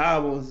some dope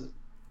albums,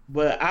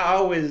 but I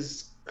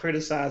always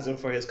criticize him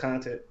for his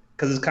content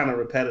because it's kind of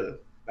repetitive,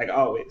 like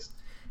always.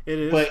 It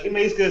is. But he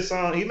makes good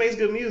songs. He makes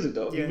good music,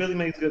 though. Yeah. He really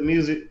makes good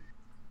music.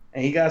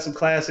 And he got some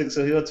classics,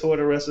 so he'll tour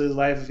the rest of his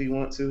life if he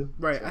wants to.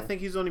 Right. So. I think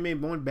he's only made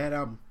one bad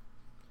album.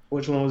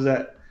 Which one was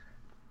that?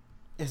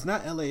 It's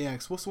not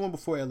LAX. What's the one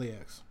before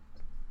LAX?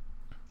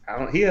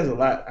 He has a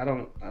lot. I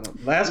don't.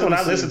 Last one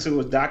I listened to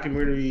was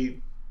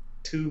Documentary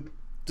 2,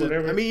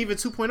 whatever. I mean, even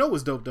 2.0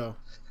 was dope, though.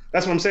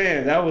 That's what I'm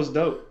saying. That was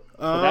dope.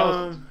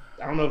 I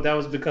don't know if that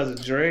was because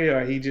of Dre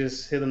or he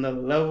just hit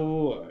another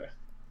level or...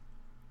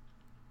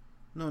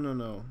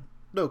 No,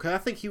 because I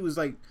think he was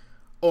like...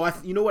 Oh,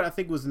 you know what? I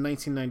think it was the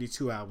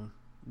 1992 album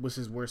was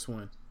his worst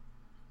one.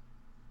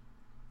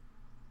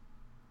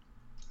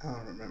 I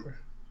don't remember.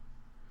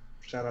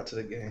 Shout out to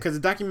the Game. Because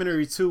the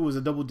Documentary 2 was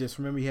a double disc.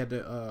 Remember, he had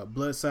the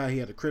Blood side, he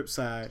had the Crip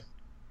side.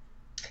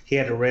 He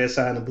had the red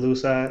side and the blue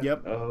side?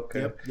 Yep. Oh,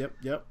 okay.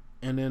 Yep.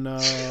 And then...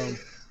 I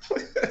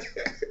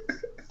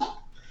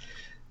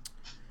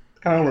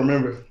don't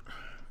remember.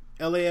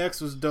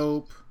 LAX was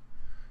dope.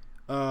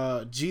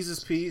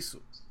 Jesus Piece,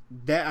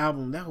 that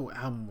whole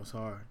album was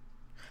hard.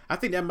 I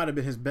think that might have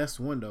been his best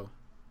one, though.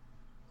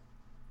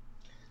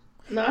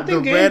 No, I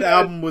think the Red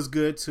album was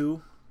good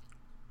too.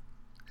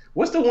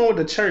 What's the one with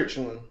the church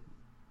one?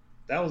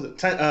 That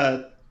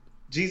was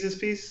Jesus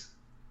Piece.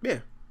 Yeah,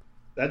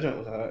 that joint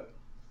was hard.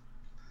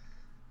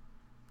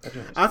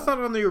 I thought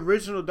on the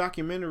original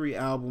Documentary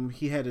album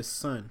he had his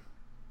son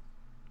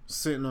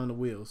sitting on the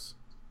wheels.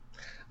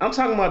 I'm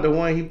talking about the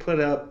one he put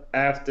up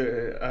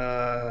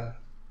after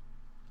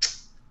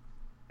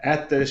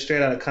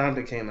Straight Outta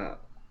Compton came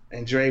out,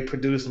 and Dre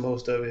produced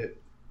most of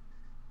it,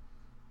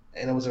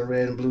 and it was a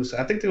red and blue. So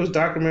I think there was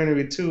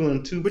Documentary 2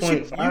 and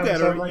 2.5.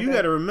 But you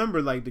gotta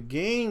remember, like, the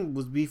Game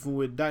was beefing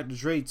with Dr.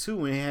 Dre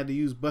too, and he had to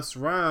use Busta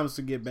Rhymes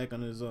to get back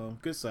on his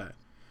good side.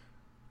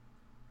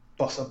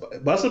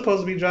 Busta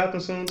supposed to be dropping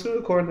soon too,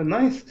 according to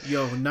Ninth.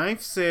 Yo,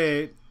 Ninth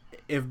said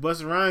if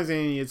Busta Rhymes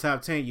ain't in your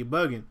top 10, you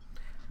bugging.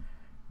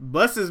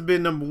 Busta's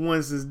been number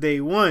one since day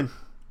one,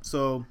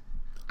 so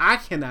I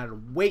cannot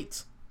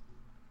wait.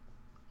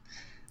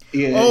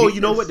 Yeah.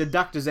 You know what? The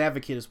Doctor's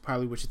Advocate is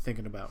probably what you're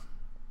thinking about.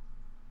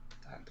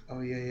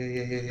 Oh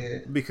yeah.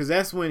 Because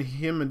that's when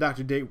him and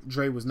Dr.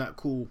 Dre was not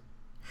cool.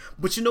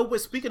 But you know what?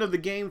 Speaking of the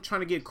Game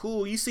trying to get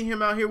cool, you see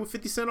him out here with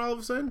 50 Cent all of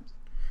a sudden.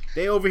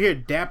 They over here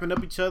dapping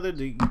up each other.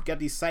 They got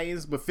these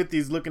sightings, but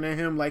 50's looking at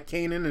him like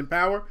Kanan in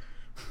Power.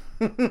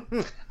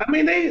 I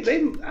mean,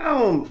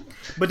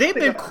 but they've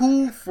been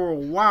cool for a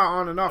while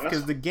on and off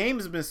because the Game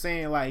has been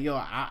saying like, "Yo,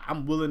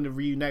 I'm willing to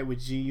reunite with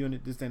G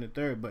Unit, this and the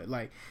third." But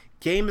like,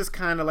 Game is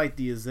kind of like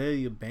the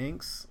Azealia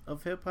Banks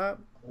of hip hop.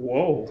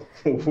 Whoa,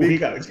 we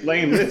gotta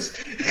explain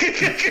this.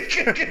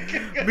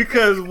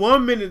 Because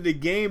one minute the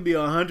Game be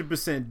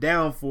 100%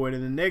 down for it,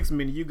 and the next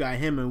minute you got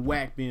him and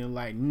Wack being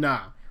like,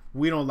 "Nah,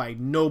 we don't like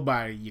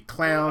nobody. You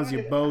clowns, you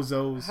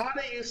bozos." How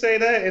do you say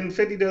that? And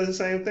 50 does the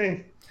same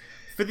thing.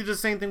 50 does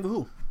the same thing with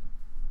who?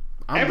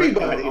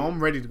 Everybody.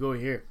 I'm ready to go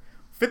here.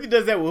 50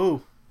 does that with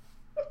who?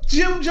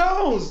 Jim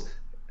Jones.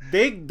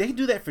 They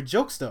do that for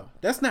jokes though.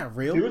 That's not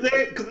real. Do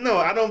they? No,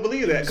 I don't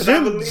believe that.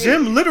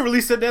 Jim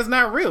literally said that's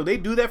not real. They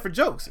do that for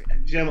jokes.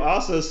 Jim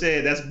also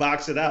said that's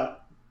box it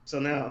out. So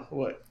now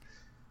what?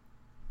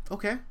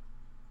 Okay.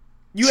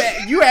 You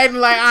acting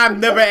like I've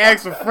never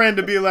asked a friend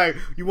to be like,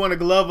 you want to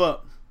glove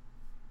up?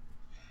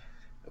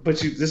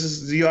 But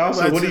you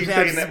also. What do you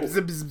say now?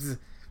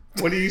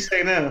 What do you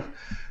say now?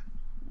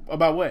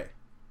 About what?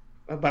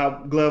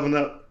 About gloving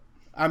up.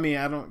 I mean,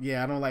 I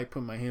don't like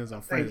putting my hands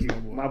on friends no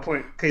more. My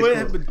point.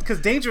 But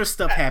because dangerous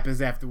stuff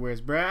happens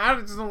afterwards, bro. I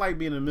just don't like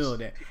being in the middle of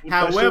that.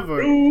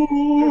 However,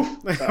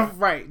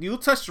 right, you'll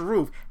touch the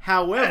roof.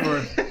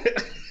 However,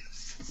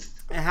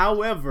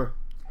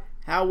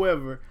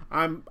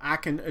 I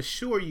can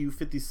assure you,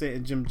 50 Cent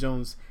and Jim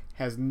Jones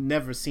has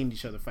never seen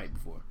each other fight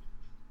before.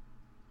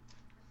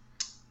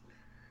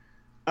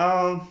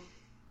 I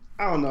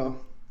don't know.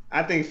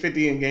 I think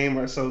 50 and Game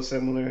are so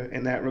similar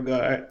in that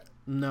regard.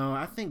 No,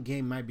 I think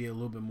Game might be a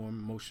little bit more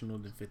emotional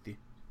than 50.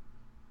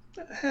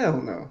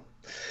 Hell no.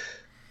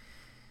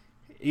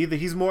 Either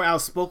he's more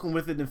outspoken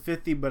with it than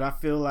 50, but I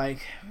feel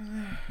like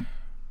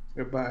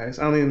you're biased.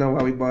 I don't even know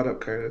why we brought up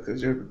Curtis,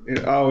 because you're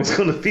always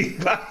going to be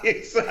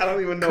biased. I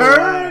don't even know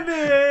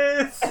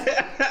Curtis!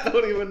 why. I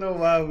don't even know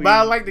why. But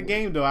I like the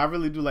game, though. I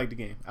really do like the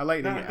game. I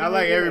like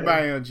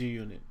everybody on G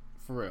Unit.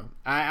 For real.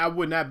 I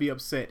would not be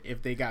upset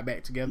if they got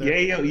back together.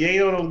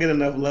 Yayo don't get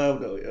enough love,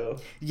 though, yo.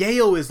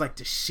 Yayo is like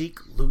the chic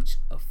Luch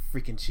of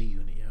freaking G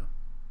Unit, yo.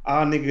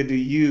 All nigga do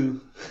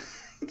you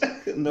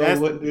know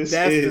what this is.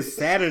 That's the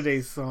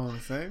Saturday song,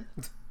 son.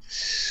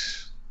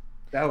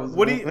 That was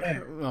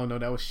oh no,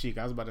 that was Chic.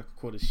 I was about to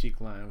quote a Chic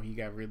line when he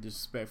got real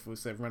disrespectful. He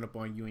said, "Run up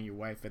on you and your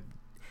wife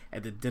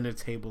at the dinner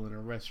table in a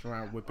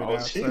restaurant, whip it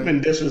out." She's been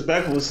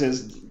disrespectful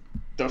since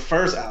the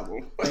first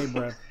album. Hey,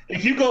 bro.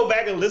 If you go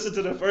back and listen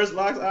to the first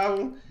Lox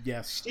album,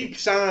 yes, Chic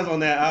shines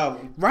on that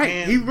album.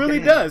 Right, he really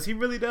does. He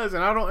really does,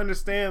 and I don't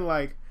understand.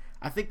 Like,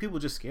 I think people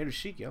just scared of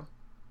Chic, yo.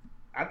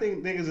 I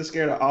think niggas are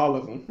scared of all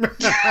of them.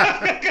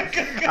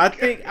 I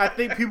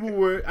think people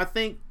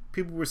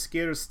were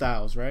scared of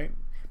Styles, right?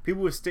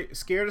 People were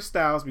scared of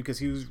Styles because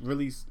he was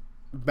really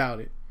about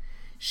it.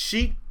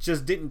 Chic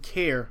just didn't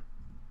care,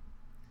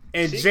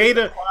 and Chic Jada,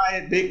 was a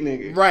quiet big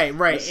nigga, right,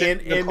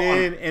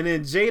 and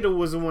then Jada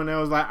was the one that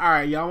was like, all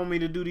right, y'all want me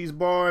to do these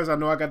bars? I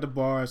know I got the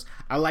bars.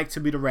 I like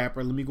to be the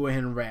rapper. Let me go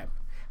ahead and rap.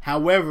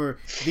 However,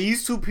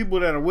 these two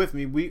people that are with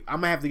me,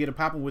 I'm gonna have to get it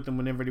popping with them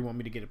whenever they want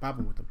me to get it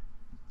popping with them.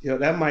 Yo,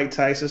 that Mike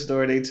Tyson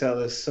story they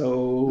tell us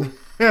so.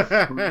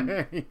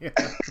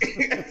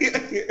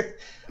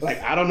 Like,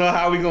 I don't know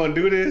how we gonna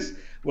do this.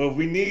 Well, if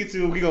we need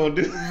to, we gonna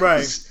do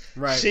this.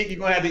 Right. Shit, you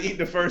gonna have to eat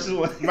the first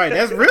one. Right.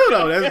 That's real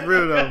though. That's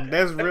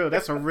real.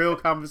 That's a real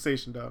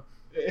conversation though.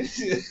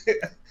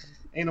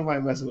 Ain't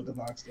nobody messing with the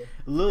Lox though.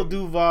 Lil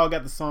Duval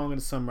got the song of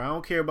the summer. I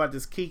don't care about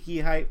this Kiki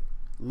hype.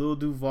 Lil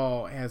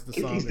Duval has the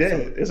song. Kiki's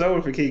dead. It's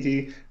over for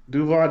Kiki.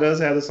 Duval does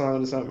have the song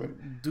of the summer.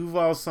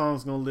 Duval's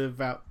song's gonna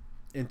live out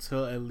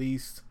until at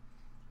least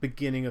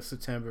beginning of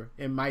September.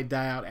 It might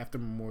die out after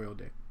Memorial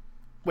Day.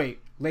 Wait,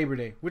 Labor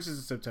Day. Which is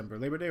in September?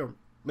 Labor Day or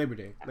Labor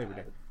Day? Labor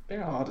Day.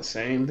 They're all the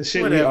same. The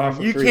shit we offer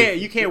free.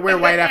 You can't wear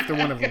white after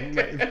one of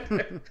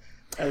them.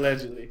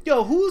 Allegedly.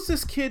 Yo, who's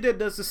this kid that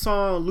does the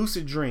song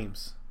Lucid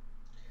Dreams?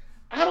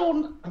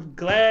 I'm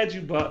glad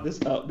you brought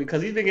this up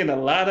because he's been getting a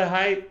lot of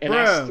hype and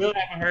I still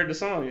haven't heard the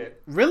song yet.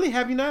 Really?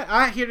 Have you not?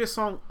 I hear this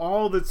song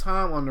all the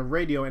time on the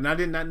radio and I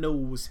did not know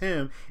it was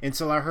him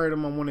until I heard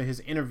him on one of his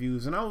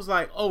interviews and I was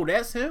like, oh,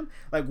 that's him?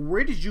 Like,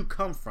 where did you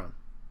come from?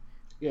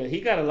 Yeah,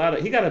 he got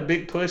a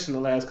big push in the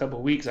last couple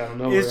of weeks. I don't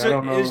know.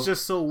 It's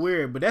just so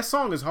weird. But that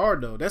song is hard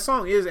though. That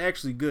song is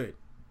actually good.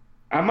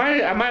 I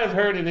might have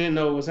heard it and didn't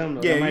know it was him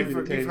though. Yeah,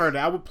 you've heard it.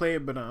 I would play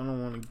it, but I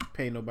don't want to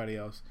pay nobody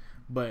else.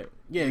 But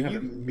yeah, you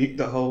beat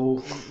the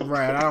whole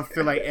right. I don't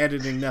feel like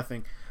editing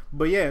nothing.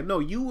 But yeah, no,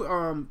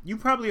 you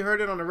probably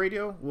heard it on the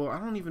radio. Well, I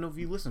don't even know if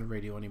you listen to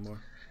radio anymore.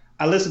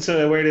 I listen to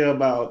the radio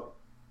about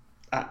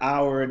an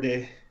hour a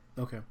day.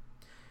 Okay.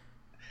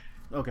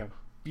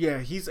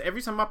 Yeah,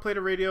 every time I play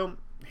the radio,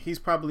 he's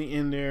probably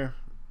in there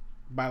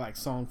by like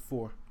song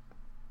 4.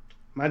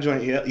 My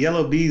joint,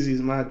 Yellow Beezy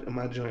is my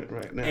joint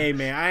right now. Hey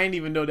man, I didn't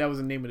even know that was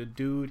the name of the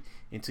dude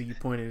until you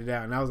pointed it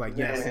out, and I was like,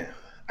 yes. Man.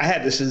 I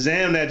had to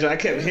Shazam that joint. I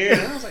kept hearing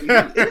it. I was like,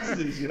 what is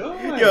this, yo?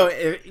 Like,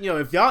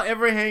 if y'all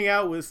ever hang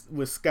out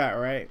with Scott,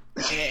 right,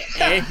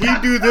 and he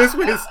do this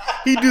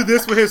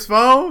with his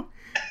phone,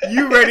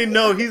 you already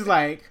know he's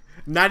like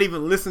not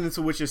even listening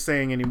to what you're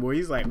saying anymore.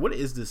 He's like, what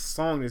is this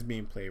song that's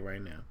being played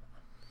right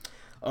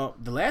now?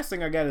 The last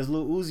thing I got is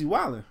Lil Uzi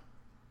Wildin'.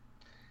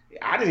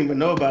 I didn't even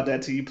know about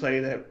that till you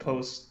played that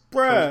post.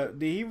 Bruh,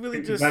 did he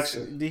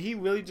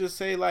really just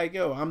say like,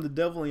 yo, I'm the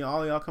devil and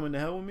all y'all coming to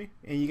hell with me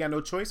and you got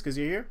no choice because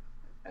you're here?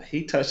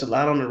 He touched a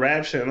lot on the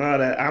rap shit and all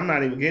that. I'm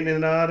not even getting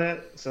into all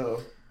that.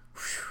 So,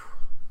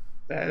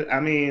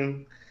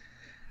 I'm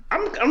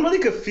really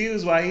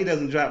confused why he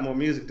doesn't drop more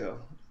music though.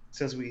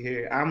 Since we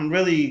here, I'm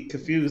really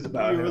confused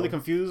about. You're really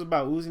confused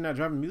about Uzi not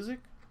dropping music?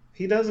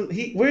 He doesn't.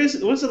 What's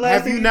the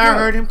last? Have you not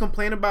heard him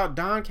complain about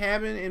Don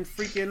Cabin and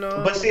freaking?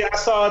 But see, I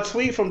saw a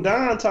tweet from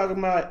Don talking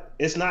about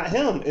it's not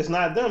him, it's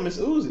not them, it's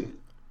Uzi.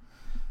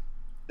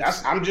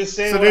 I'm just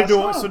saying. So they're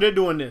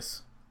doing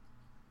this.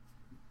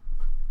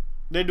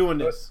 They're doing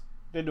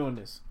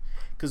this.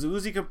 Because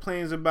Uzi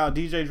complains about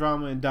DJ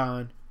Drama and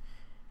Don,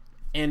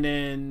 and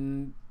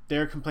then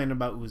they're complaining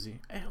about Uzi.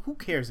 Who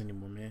cares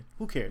anymore, man?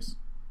 Who cares?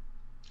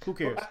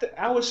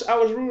 I was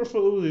rooting for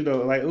Uzi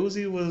though. Like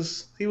Uzi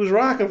was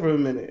rocking for a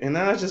minute, and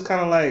now it's just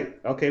kind of like,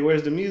 okay,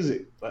 where's the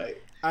music?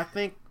 Like I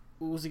think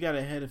Uzi got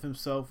ahead of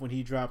himself when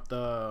he dropped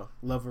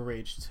Lover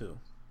Rage 2.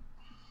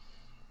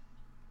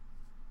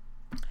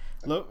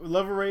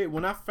 Lover Rage.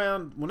 When I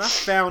found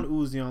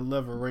Uzi on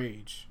Lover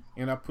Rage,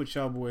 and I put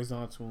y'all boys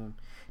onto him,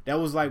 that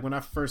was like when I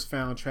first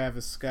found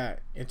Travis Scott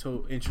and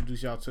to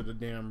introduce y'all to the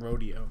damn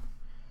rodeo.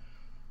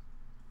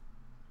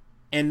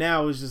 And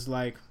now it's just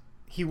like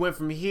he went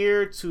from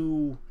here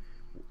to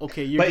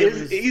okay. You're but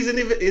is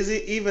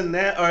it even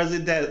that, or is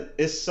it that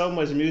it's so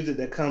much music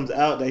that comes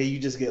out that you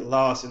just get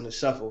lost in the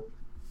shuffle?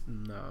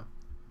 No.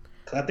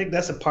 I think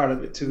that's a part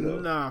of it too, though.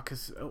 Nah,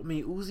 because I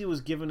mean, Uzi was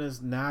giving us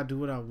 "Nah, I Do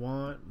What I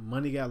Want."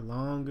 Money Got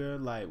Longer.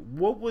 Like,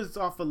 what was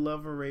off of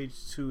Lover Rage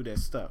 2 that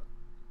stuck?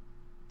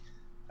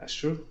 That's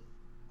true.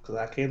 Because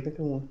I can't think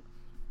of one.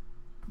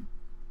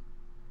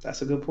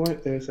 That's a good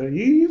point there. So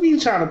you be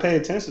trying to pay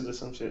attention to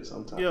some shit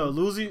sometimes. Yo,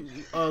 Lil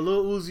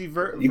Uzi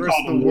versus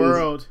the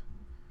world.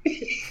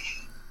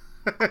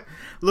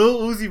 Lil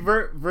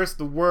Uzi versus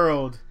the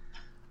world.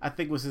 I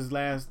think was his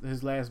last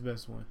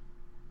best one.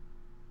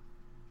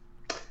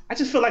 I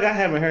just feel like I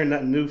haven't heard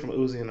nothing new from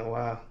Uzi in a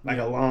while, like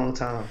a long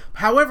time.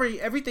 However,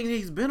 everything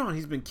he's been on,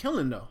 he's been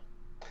killing though.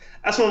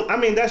 That's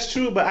that's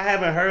true, but I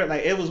haven't heard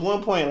like it was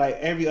one point like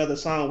every other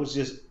song was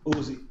just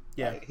Uzi.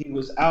 Yeah, like, he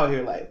was out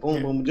here like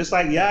boom boom, just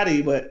like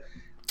Yachty. But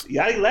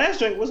Yachty last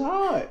drink was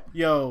hard.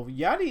 Yo,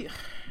 Yachty.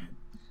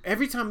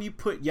 Every time you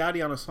put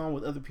Yachty on a song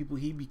with other people,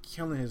 he be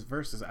killing his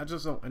verses. I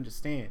just don't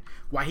understand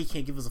why he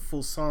can't give us a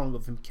full song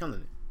of him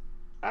killing it.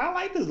 I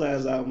like this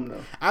last album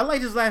though. I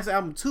like his last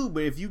album too,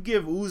 but if you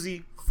give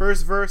Uzi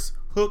first verse,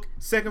 hook,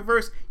 second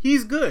verse,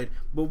 he's good.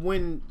 But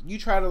when you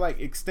try to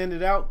like extend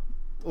it out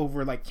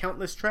over like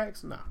countless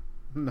tracks, nah.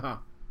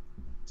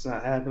 It's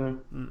not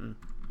happening.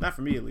 Not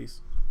for me at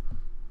least.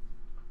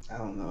 I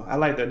don't know. I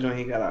like that joint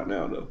he got out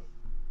now though.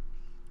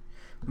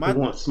 My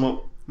want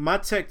smoke. My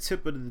tech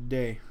tip of the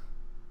day.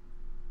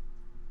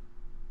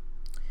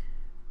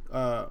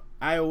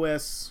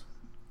 iOS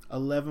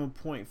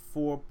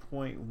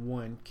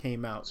 11.4.1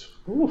 came out.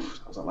 Oof,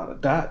 that was a lot of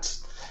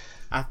dots.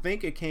 I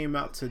think it came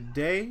out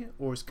today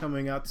or it's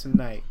coming out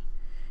tonight.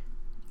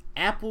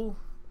 Apple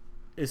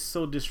is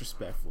so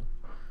disrespectful.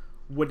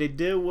 What they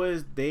did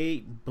was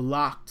they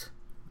blocked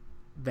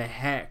the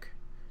hack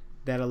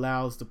that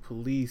allows the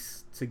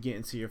police to get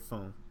into your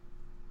phone.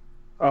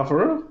 Oh,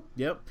 for real?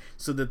 Yep.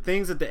 So the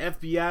things that the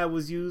FBI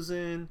was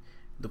using,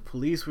 the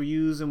police were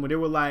using, when they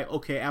were like,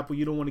 okay, Apple,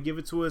 you don't want to give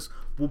it to us,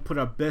 we'll put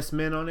our best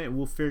men on it and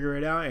we'll figure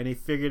it out. And they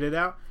figured it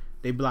out.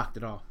 They blocked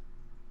it all.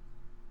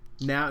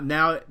 Now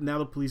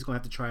the police gonna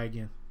have to try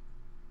again.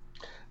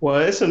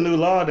 Well, it's a new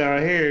law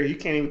down here. You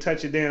can't even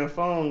touch your damn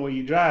phone when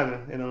you're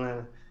driving in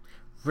Atlanta.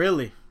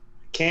 Really?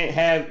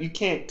 You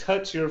can't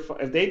touch your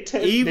phone.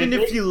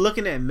 If you're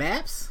looking at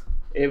maps?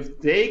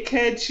 If they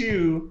catch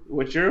you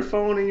with your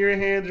phone in your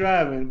hand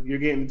driving, you're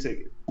getting a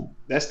ticket.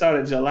 That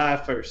started July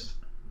 1st.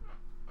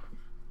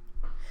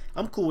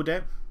 I'm cool with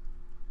that.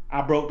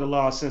 I broke the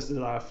law since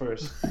July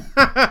 1st.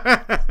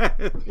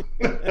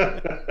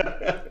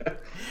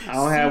 I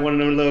don't have one of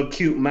them little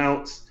cute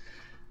mounts.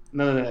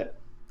 None of that.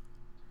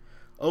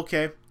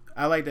 Okay.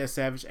 I like that,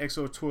 Savage.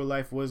 XO Tour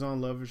Life was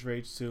on Lover's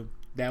Rage too.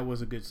 That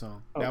was a good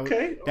song. That was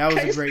a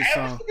great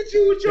song.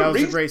 That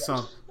was a great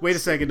song. Wait a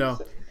second though.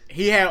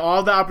 He had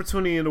all the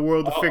opportunity in the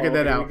world to figure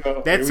that out.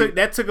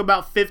 That took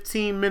about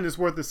 15 minutes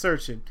worth of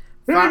searching.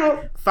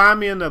 Find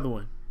me another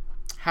one.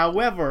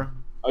 However,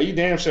 you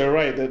damn sure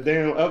right. The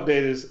damn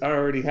update is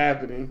already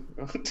happening.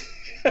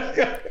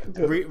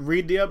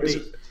 read the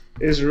update.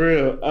 It's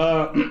real.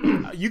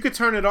 You could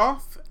turn it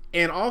off,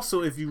 and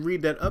also if you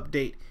read that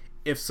update,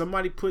 if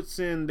somebody puts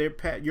in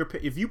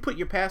if you put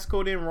your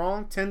passcode in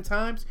wrong 10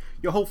 times,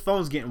 your whole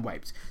phone's getting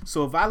wiped.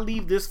 So if I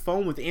leave this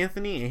phone with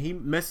Anthony and he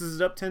messes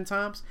it up 10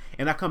 times,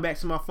 and I come back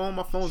to my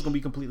phone's gonna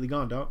be completely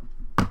gone, dog.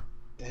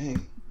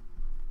 Dang,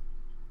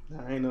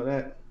 I ain't know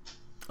that.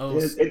 Oh,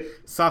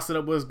 Sauce It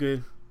Up was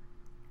good.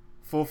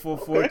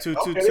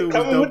 444-222 was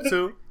dope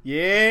too.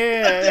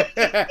 Yeah.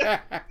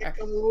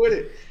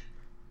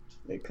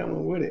 They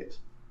coming with it.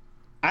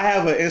 I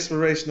have an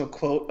inspirational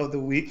quote of the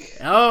week.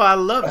 Oh, I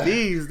love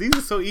these. These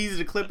are so easy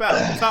to clip out.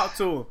 Talk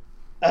to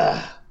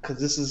them. Because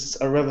this is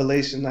a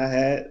revelation I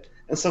had.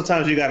 And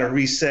sometimes you got to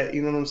reset,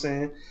 you know what I'm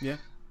saying? Yeah.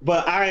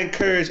 But I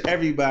encourage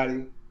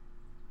everybody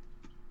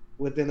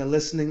within a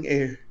listening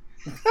ear.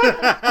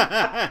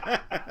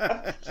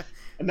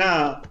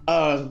 Now,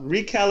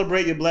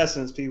 recalibrate your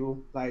blessings, people.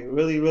 Like,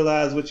 really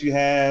realize what you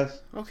have.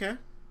 Okay.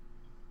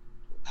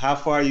 How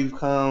far you've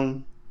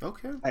come.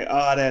 Okay. Like,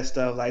 all that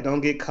stuff. Like, don't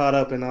get caught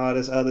up in all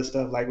this other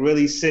stuff. Like,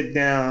 really sit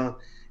down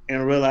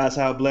and realize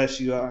how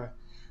blessed you are.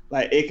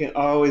 Like, it can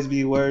always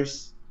be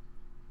worse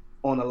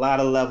on a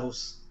lot of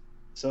levels.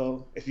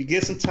 So, if you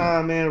get some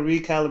time, man,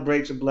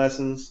 recalibrate your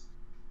blessings.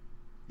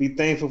 Be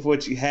thankful for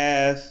what you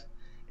have.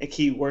 And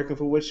keep working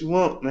for what you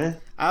want, man.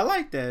 I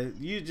like that.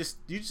 You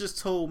just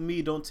told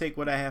me don't take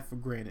what I have for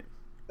granted.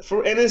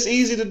 And it's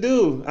easy to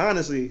do,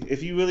 honestly.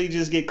 If you really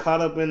just get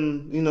caught up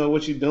in,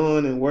 what you're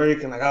doing and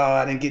work and like, oh,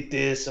 I didn't get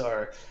this,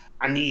 or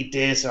I need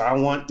this, or I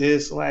want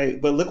this.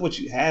 Like, but look what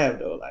you have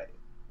though. Like,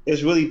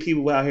 it's really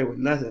people out here with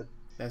nothing.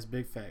 That's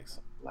big facts.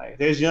 Like,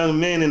 there's young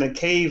men in a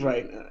cave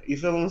right now. You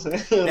feel what I'm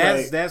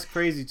saying? That's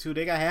crazy too.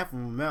 They got half of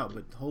them out,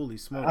 but holy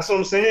smokes. That's what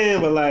I'm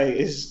saying. But like,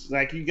 it's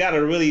like you got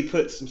to really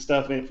put some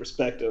stuff in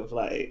perspective.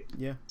 Like,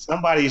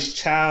 somebody's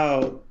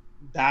child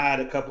died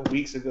a couple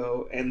weeks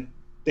ago, and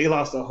they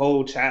lost a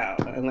whole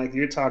child. And like,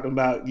 you're talking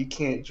about you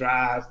can't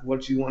drive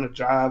what you want to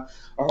drive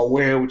or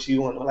wear what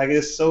you want. Like,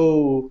 it's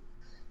so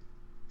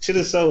shit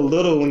is so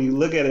little when you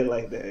look at it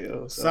like that.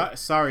 Yo.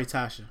 Sorry,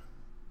 Tasha.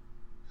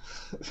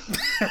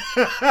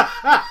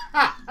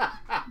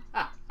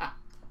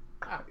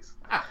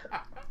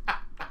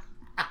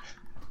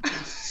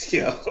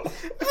 Yo.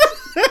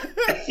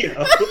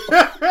 Yo.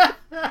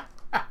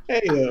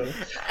 Hey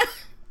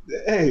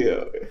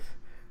yo.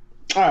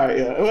 All right,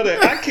 yo.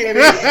 I can't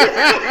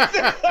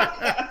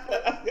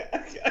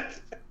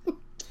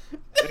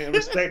even.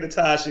 Respect to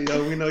Tasha,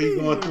 yo. We know you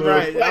going through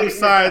it. Right. I'm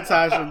sorry,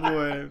 Tasha,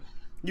 boy.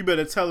 You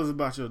better tell us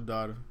about your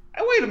daughter.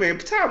 Hey, wait a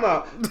minute, time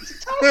out.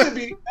 Tasha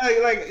be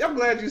like, I'm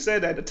glad you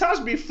said that.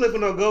 Tasha be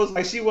flipping on Ghost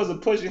like she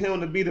wasn't pushing him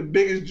to be the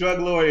biggest drug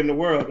lord in the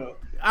world, though.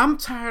 I'm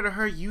tired of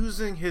her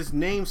using his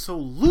name so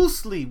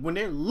loosely when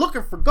they're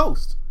looking for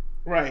Ghost.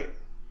 Right.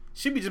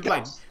 She be just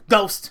like,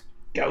 Ghost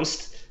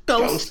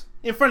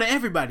in front of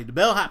everybody. The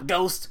bellhop,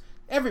 Ghost.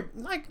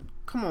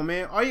 Come on,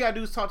 man. All you gotta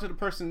do is talk to the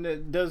person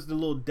that does the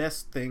little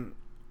desk thing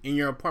in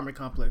your apartment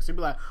complex. They'd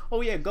be like,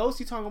 oh yeah, Ghost.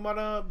 You talking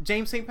about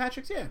James St.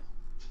 Patrick's? Yeah.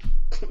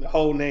 The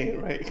whole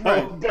name, right?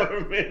 Whole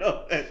government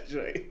on that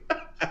joint.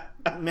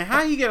 Man,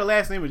 how he get a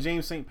last name of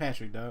James St.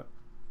 Patrick, dog?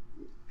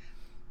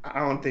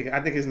 I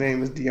think his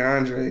name is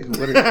DeAndre.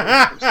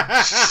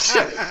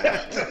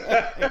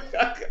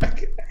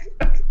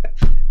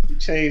 He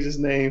changed his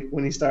name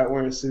when he started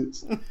wearing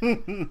suits.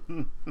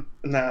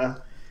 Nah.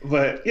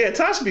 But yeah,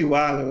 Tasha be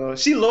wild though.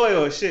 She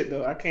loyal as shit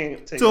though. I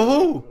can't take to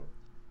who?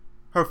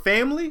 Her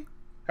family?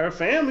 Her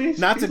family.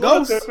 Not to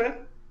Ghost.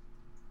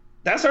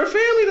 That's her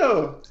family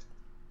though.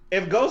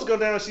 If Ghost go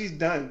down, she's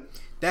done.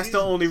 That's the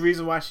only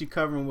reason why she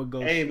covering with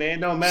Ghost. Hey man,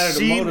 don't matter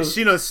the motive.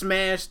 She done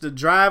smashed the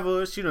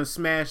driver. She done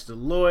smashed the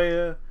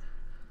lawyer.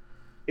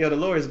 Yo, the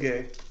lawyer's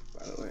gay,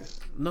 by the way.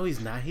 No, he's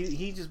not.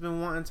 He just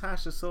been wanting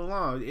Tasha so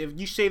long. If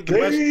you shave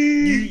the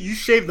you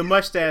shave the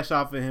mustache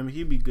off of him,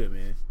 he'd be good,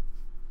 man.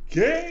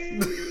 Gay.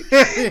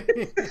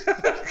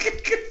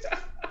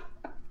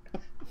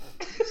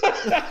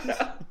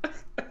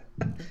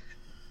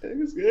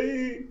 It's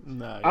gay.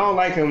 Nah, I don't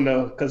like him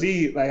though, cause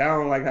I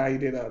don't like how he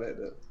did all that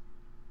though.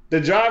 The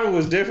driver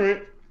was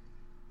different,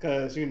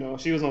 cause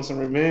she was on some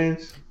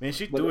revenge. Man,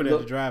 she threw it at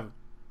the driver.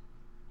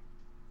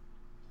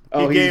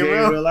 Oh, he's gay in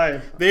real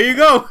life. There you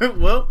go.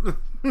 Well,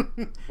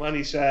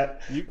 money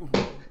shot.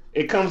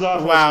 It comes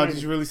off. Wow,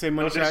 did you really say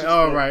money shot?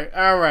 All right.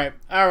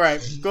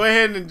 Go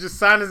ahead and just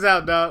sign us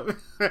out, dog.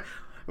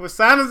 Well,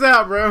 sign us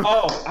out, bro.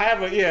 Oh, I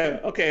have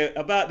okay,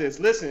 about this.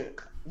 Listen,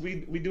 we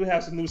do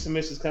have some new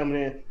submissions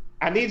coming in.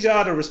 I need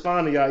y'all to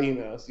respond to y'all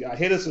emails. Y'all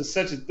hit us with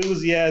such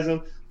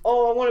enthusiasm.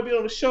 Oh, I want to be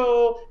on the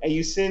show, and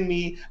you send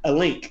me a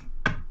link.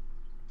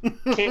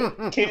 Can't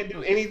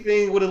do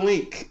anything with a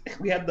link.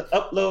 We have to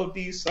upload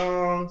these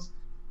songs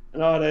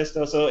and all that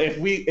stuff. So if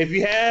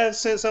you have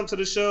sent something to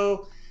the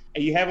show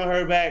and you haven't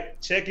heard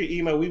back, check your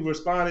email. We've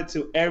responded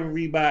to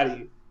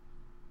everybody.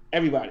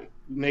 We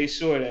made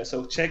sure that.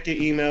 So check your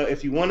email.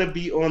 If you want to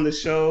be on the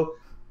show,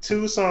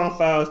 2 song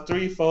files,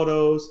 3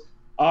 photos,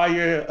 all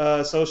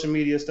your social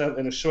media stuff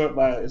in a short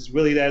bio. It's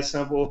really that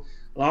simple.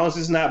 As long as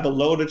it's not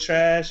below the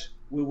trash,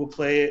 we will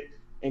play it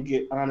and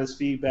get honest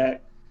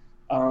feedback.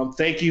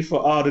 Thank you for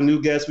all the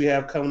new guests we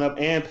have coming up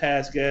and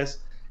past guests.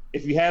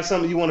 If you have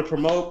something you want to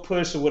promote,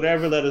 push, or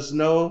whatever, let us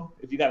know.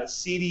 If you got a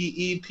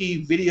CD,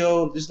 EP,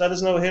 video, just let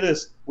us know. Hit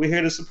us. We're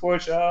here to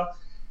support y'all.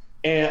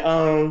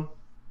 And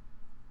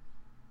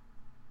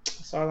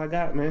that's all I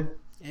got, man.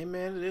 Hey,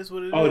 man, it is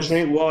what it is. Oh,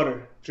 drink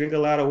water. Drink a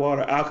lot of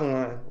water.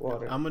 Alkaline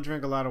water. I'm going to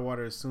drink a lot of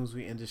water as soon as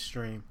we end this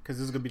stream, because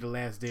this is going to be the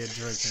last day of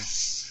drinking.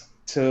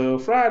 Till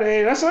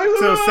Friday. That's all.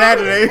 Till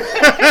Saturday.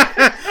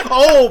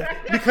 Oh,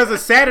 because of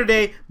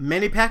Saturday,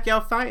 Manny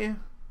Pacquiao fighting.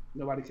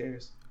 Nobody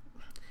cares.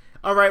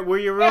 All right, we're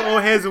your real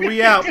old heads, and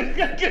we out.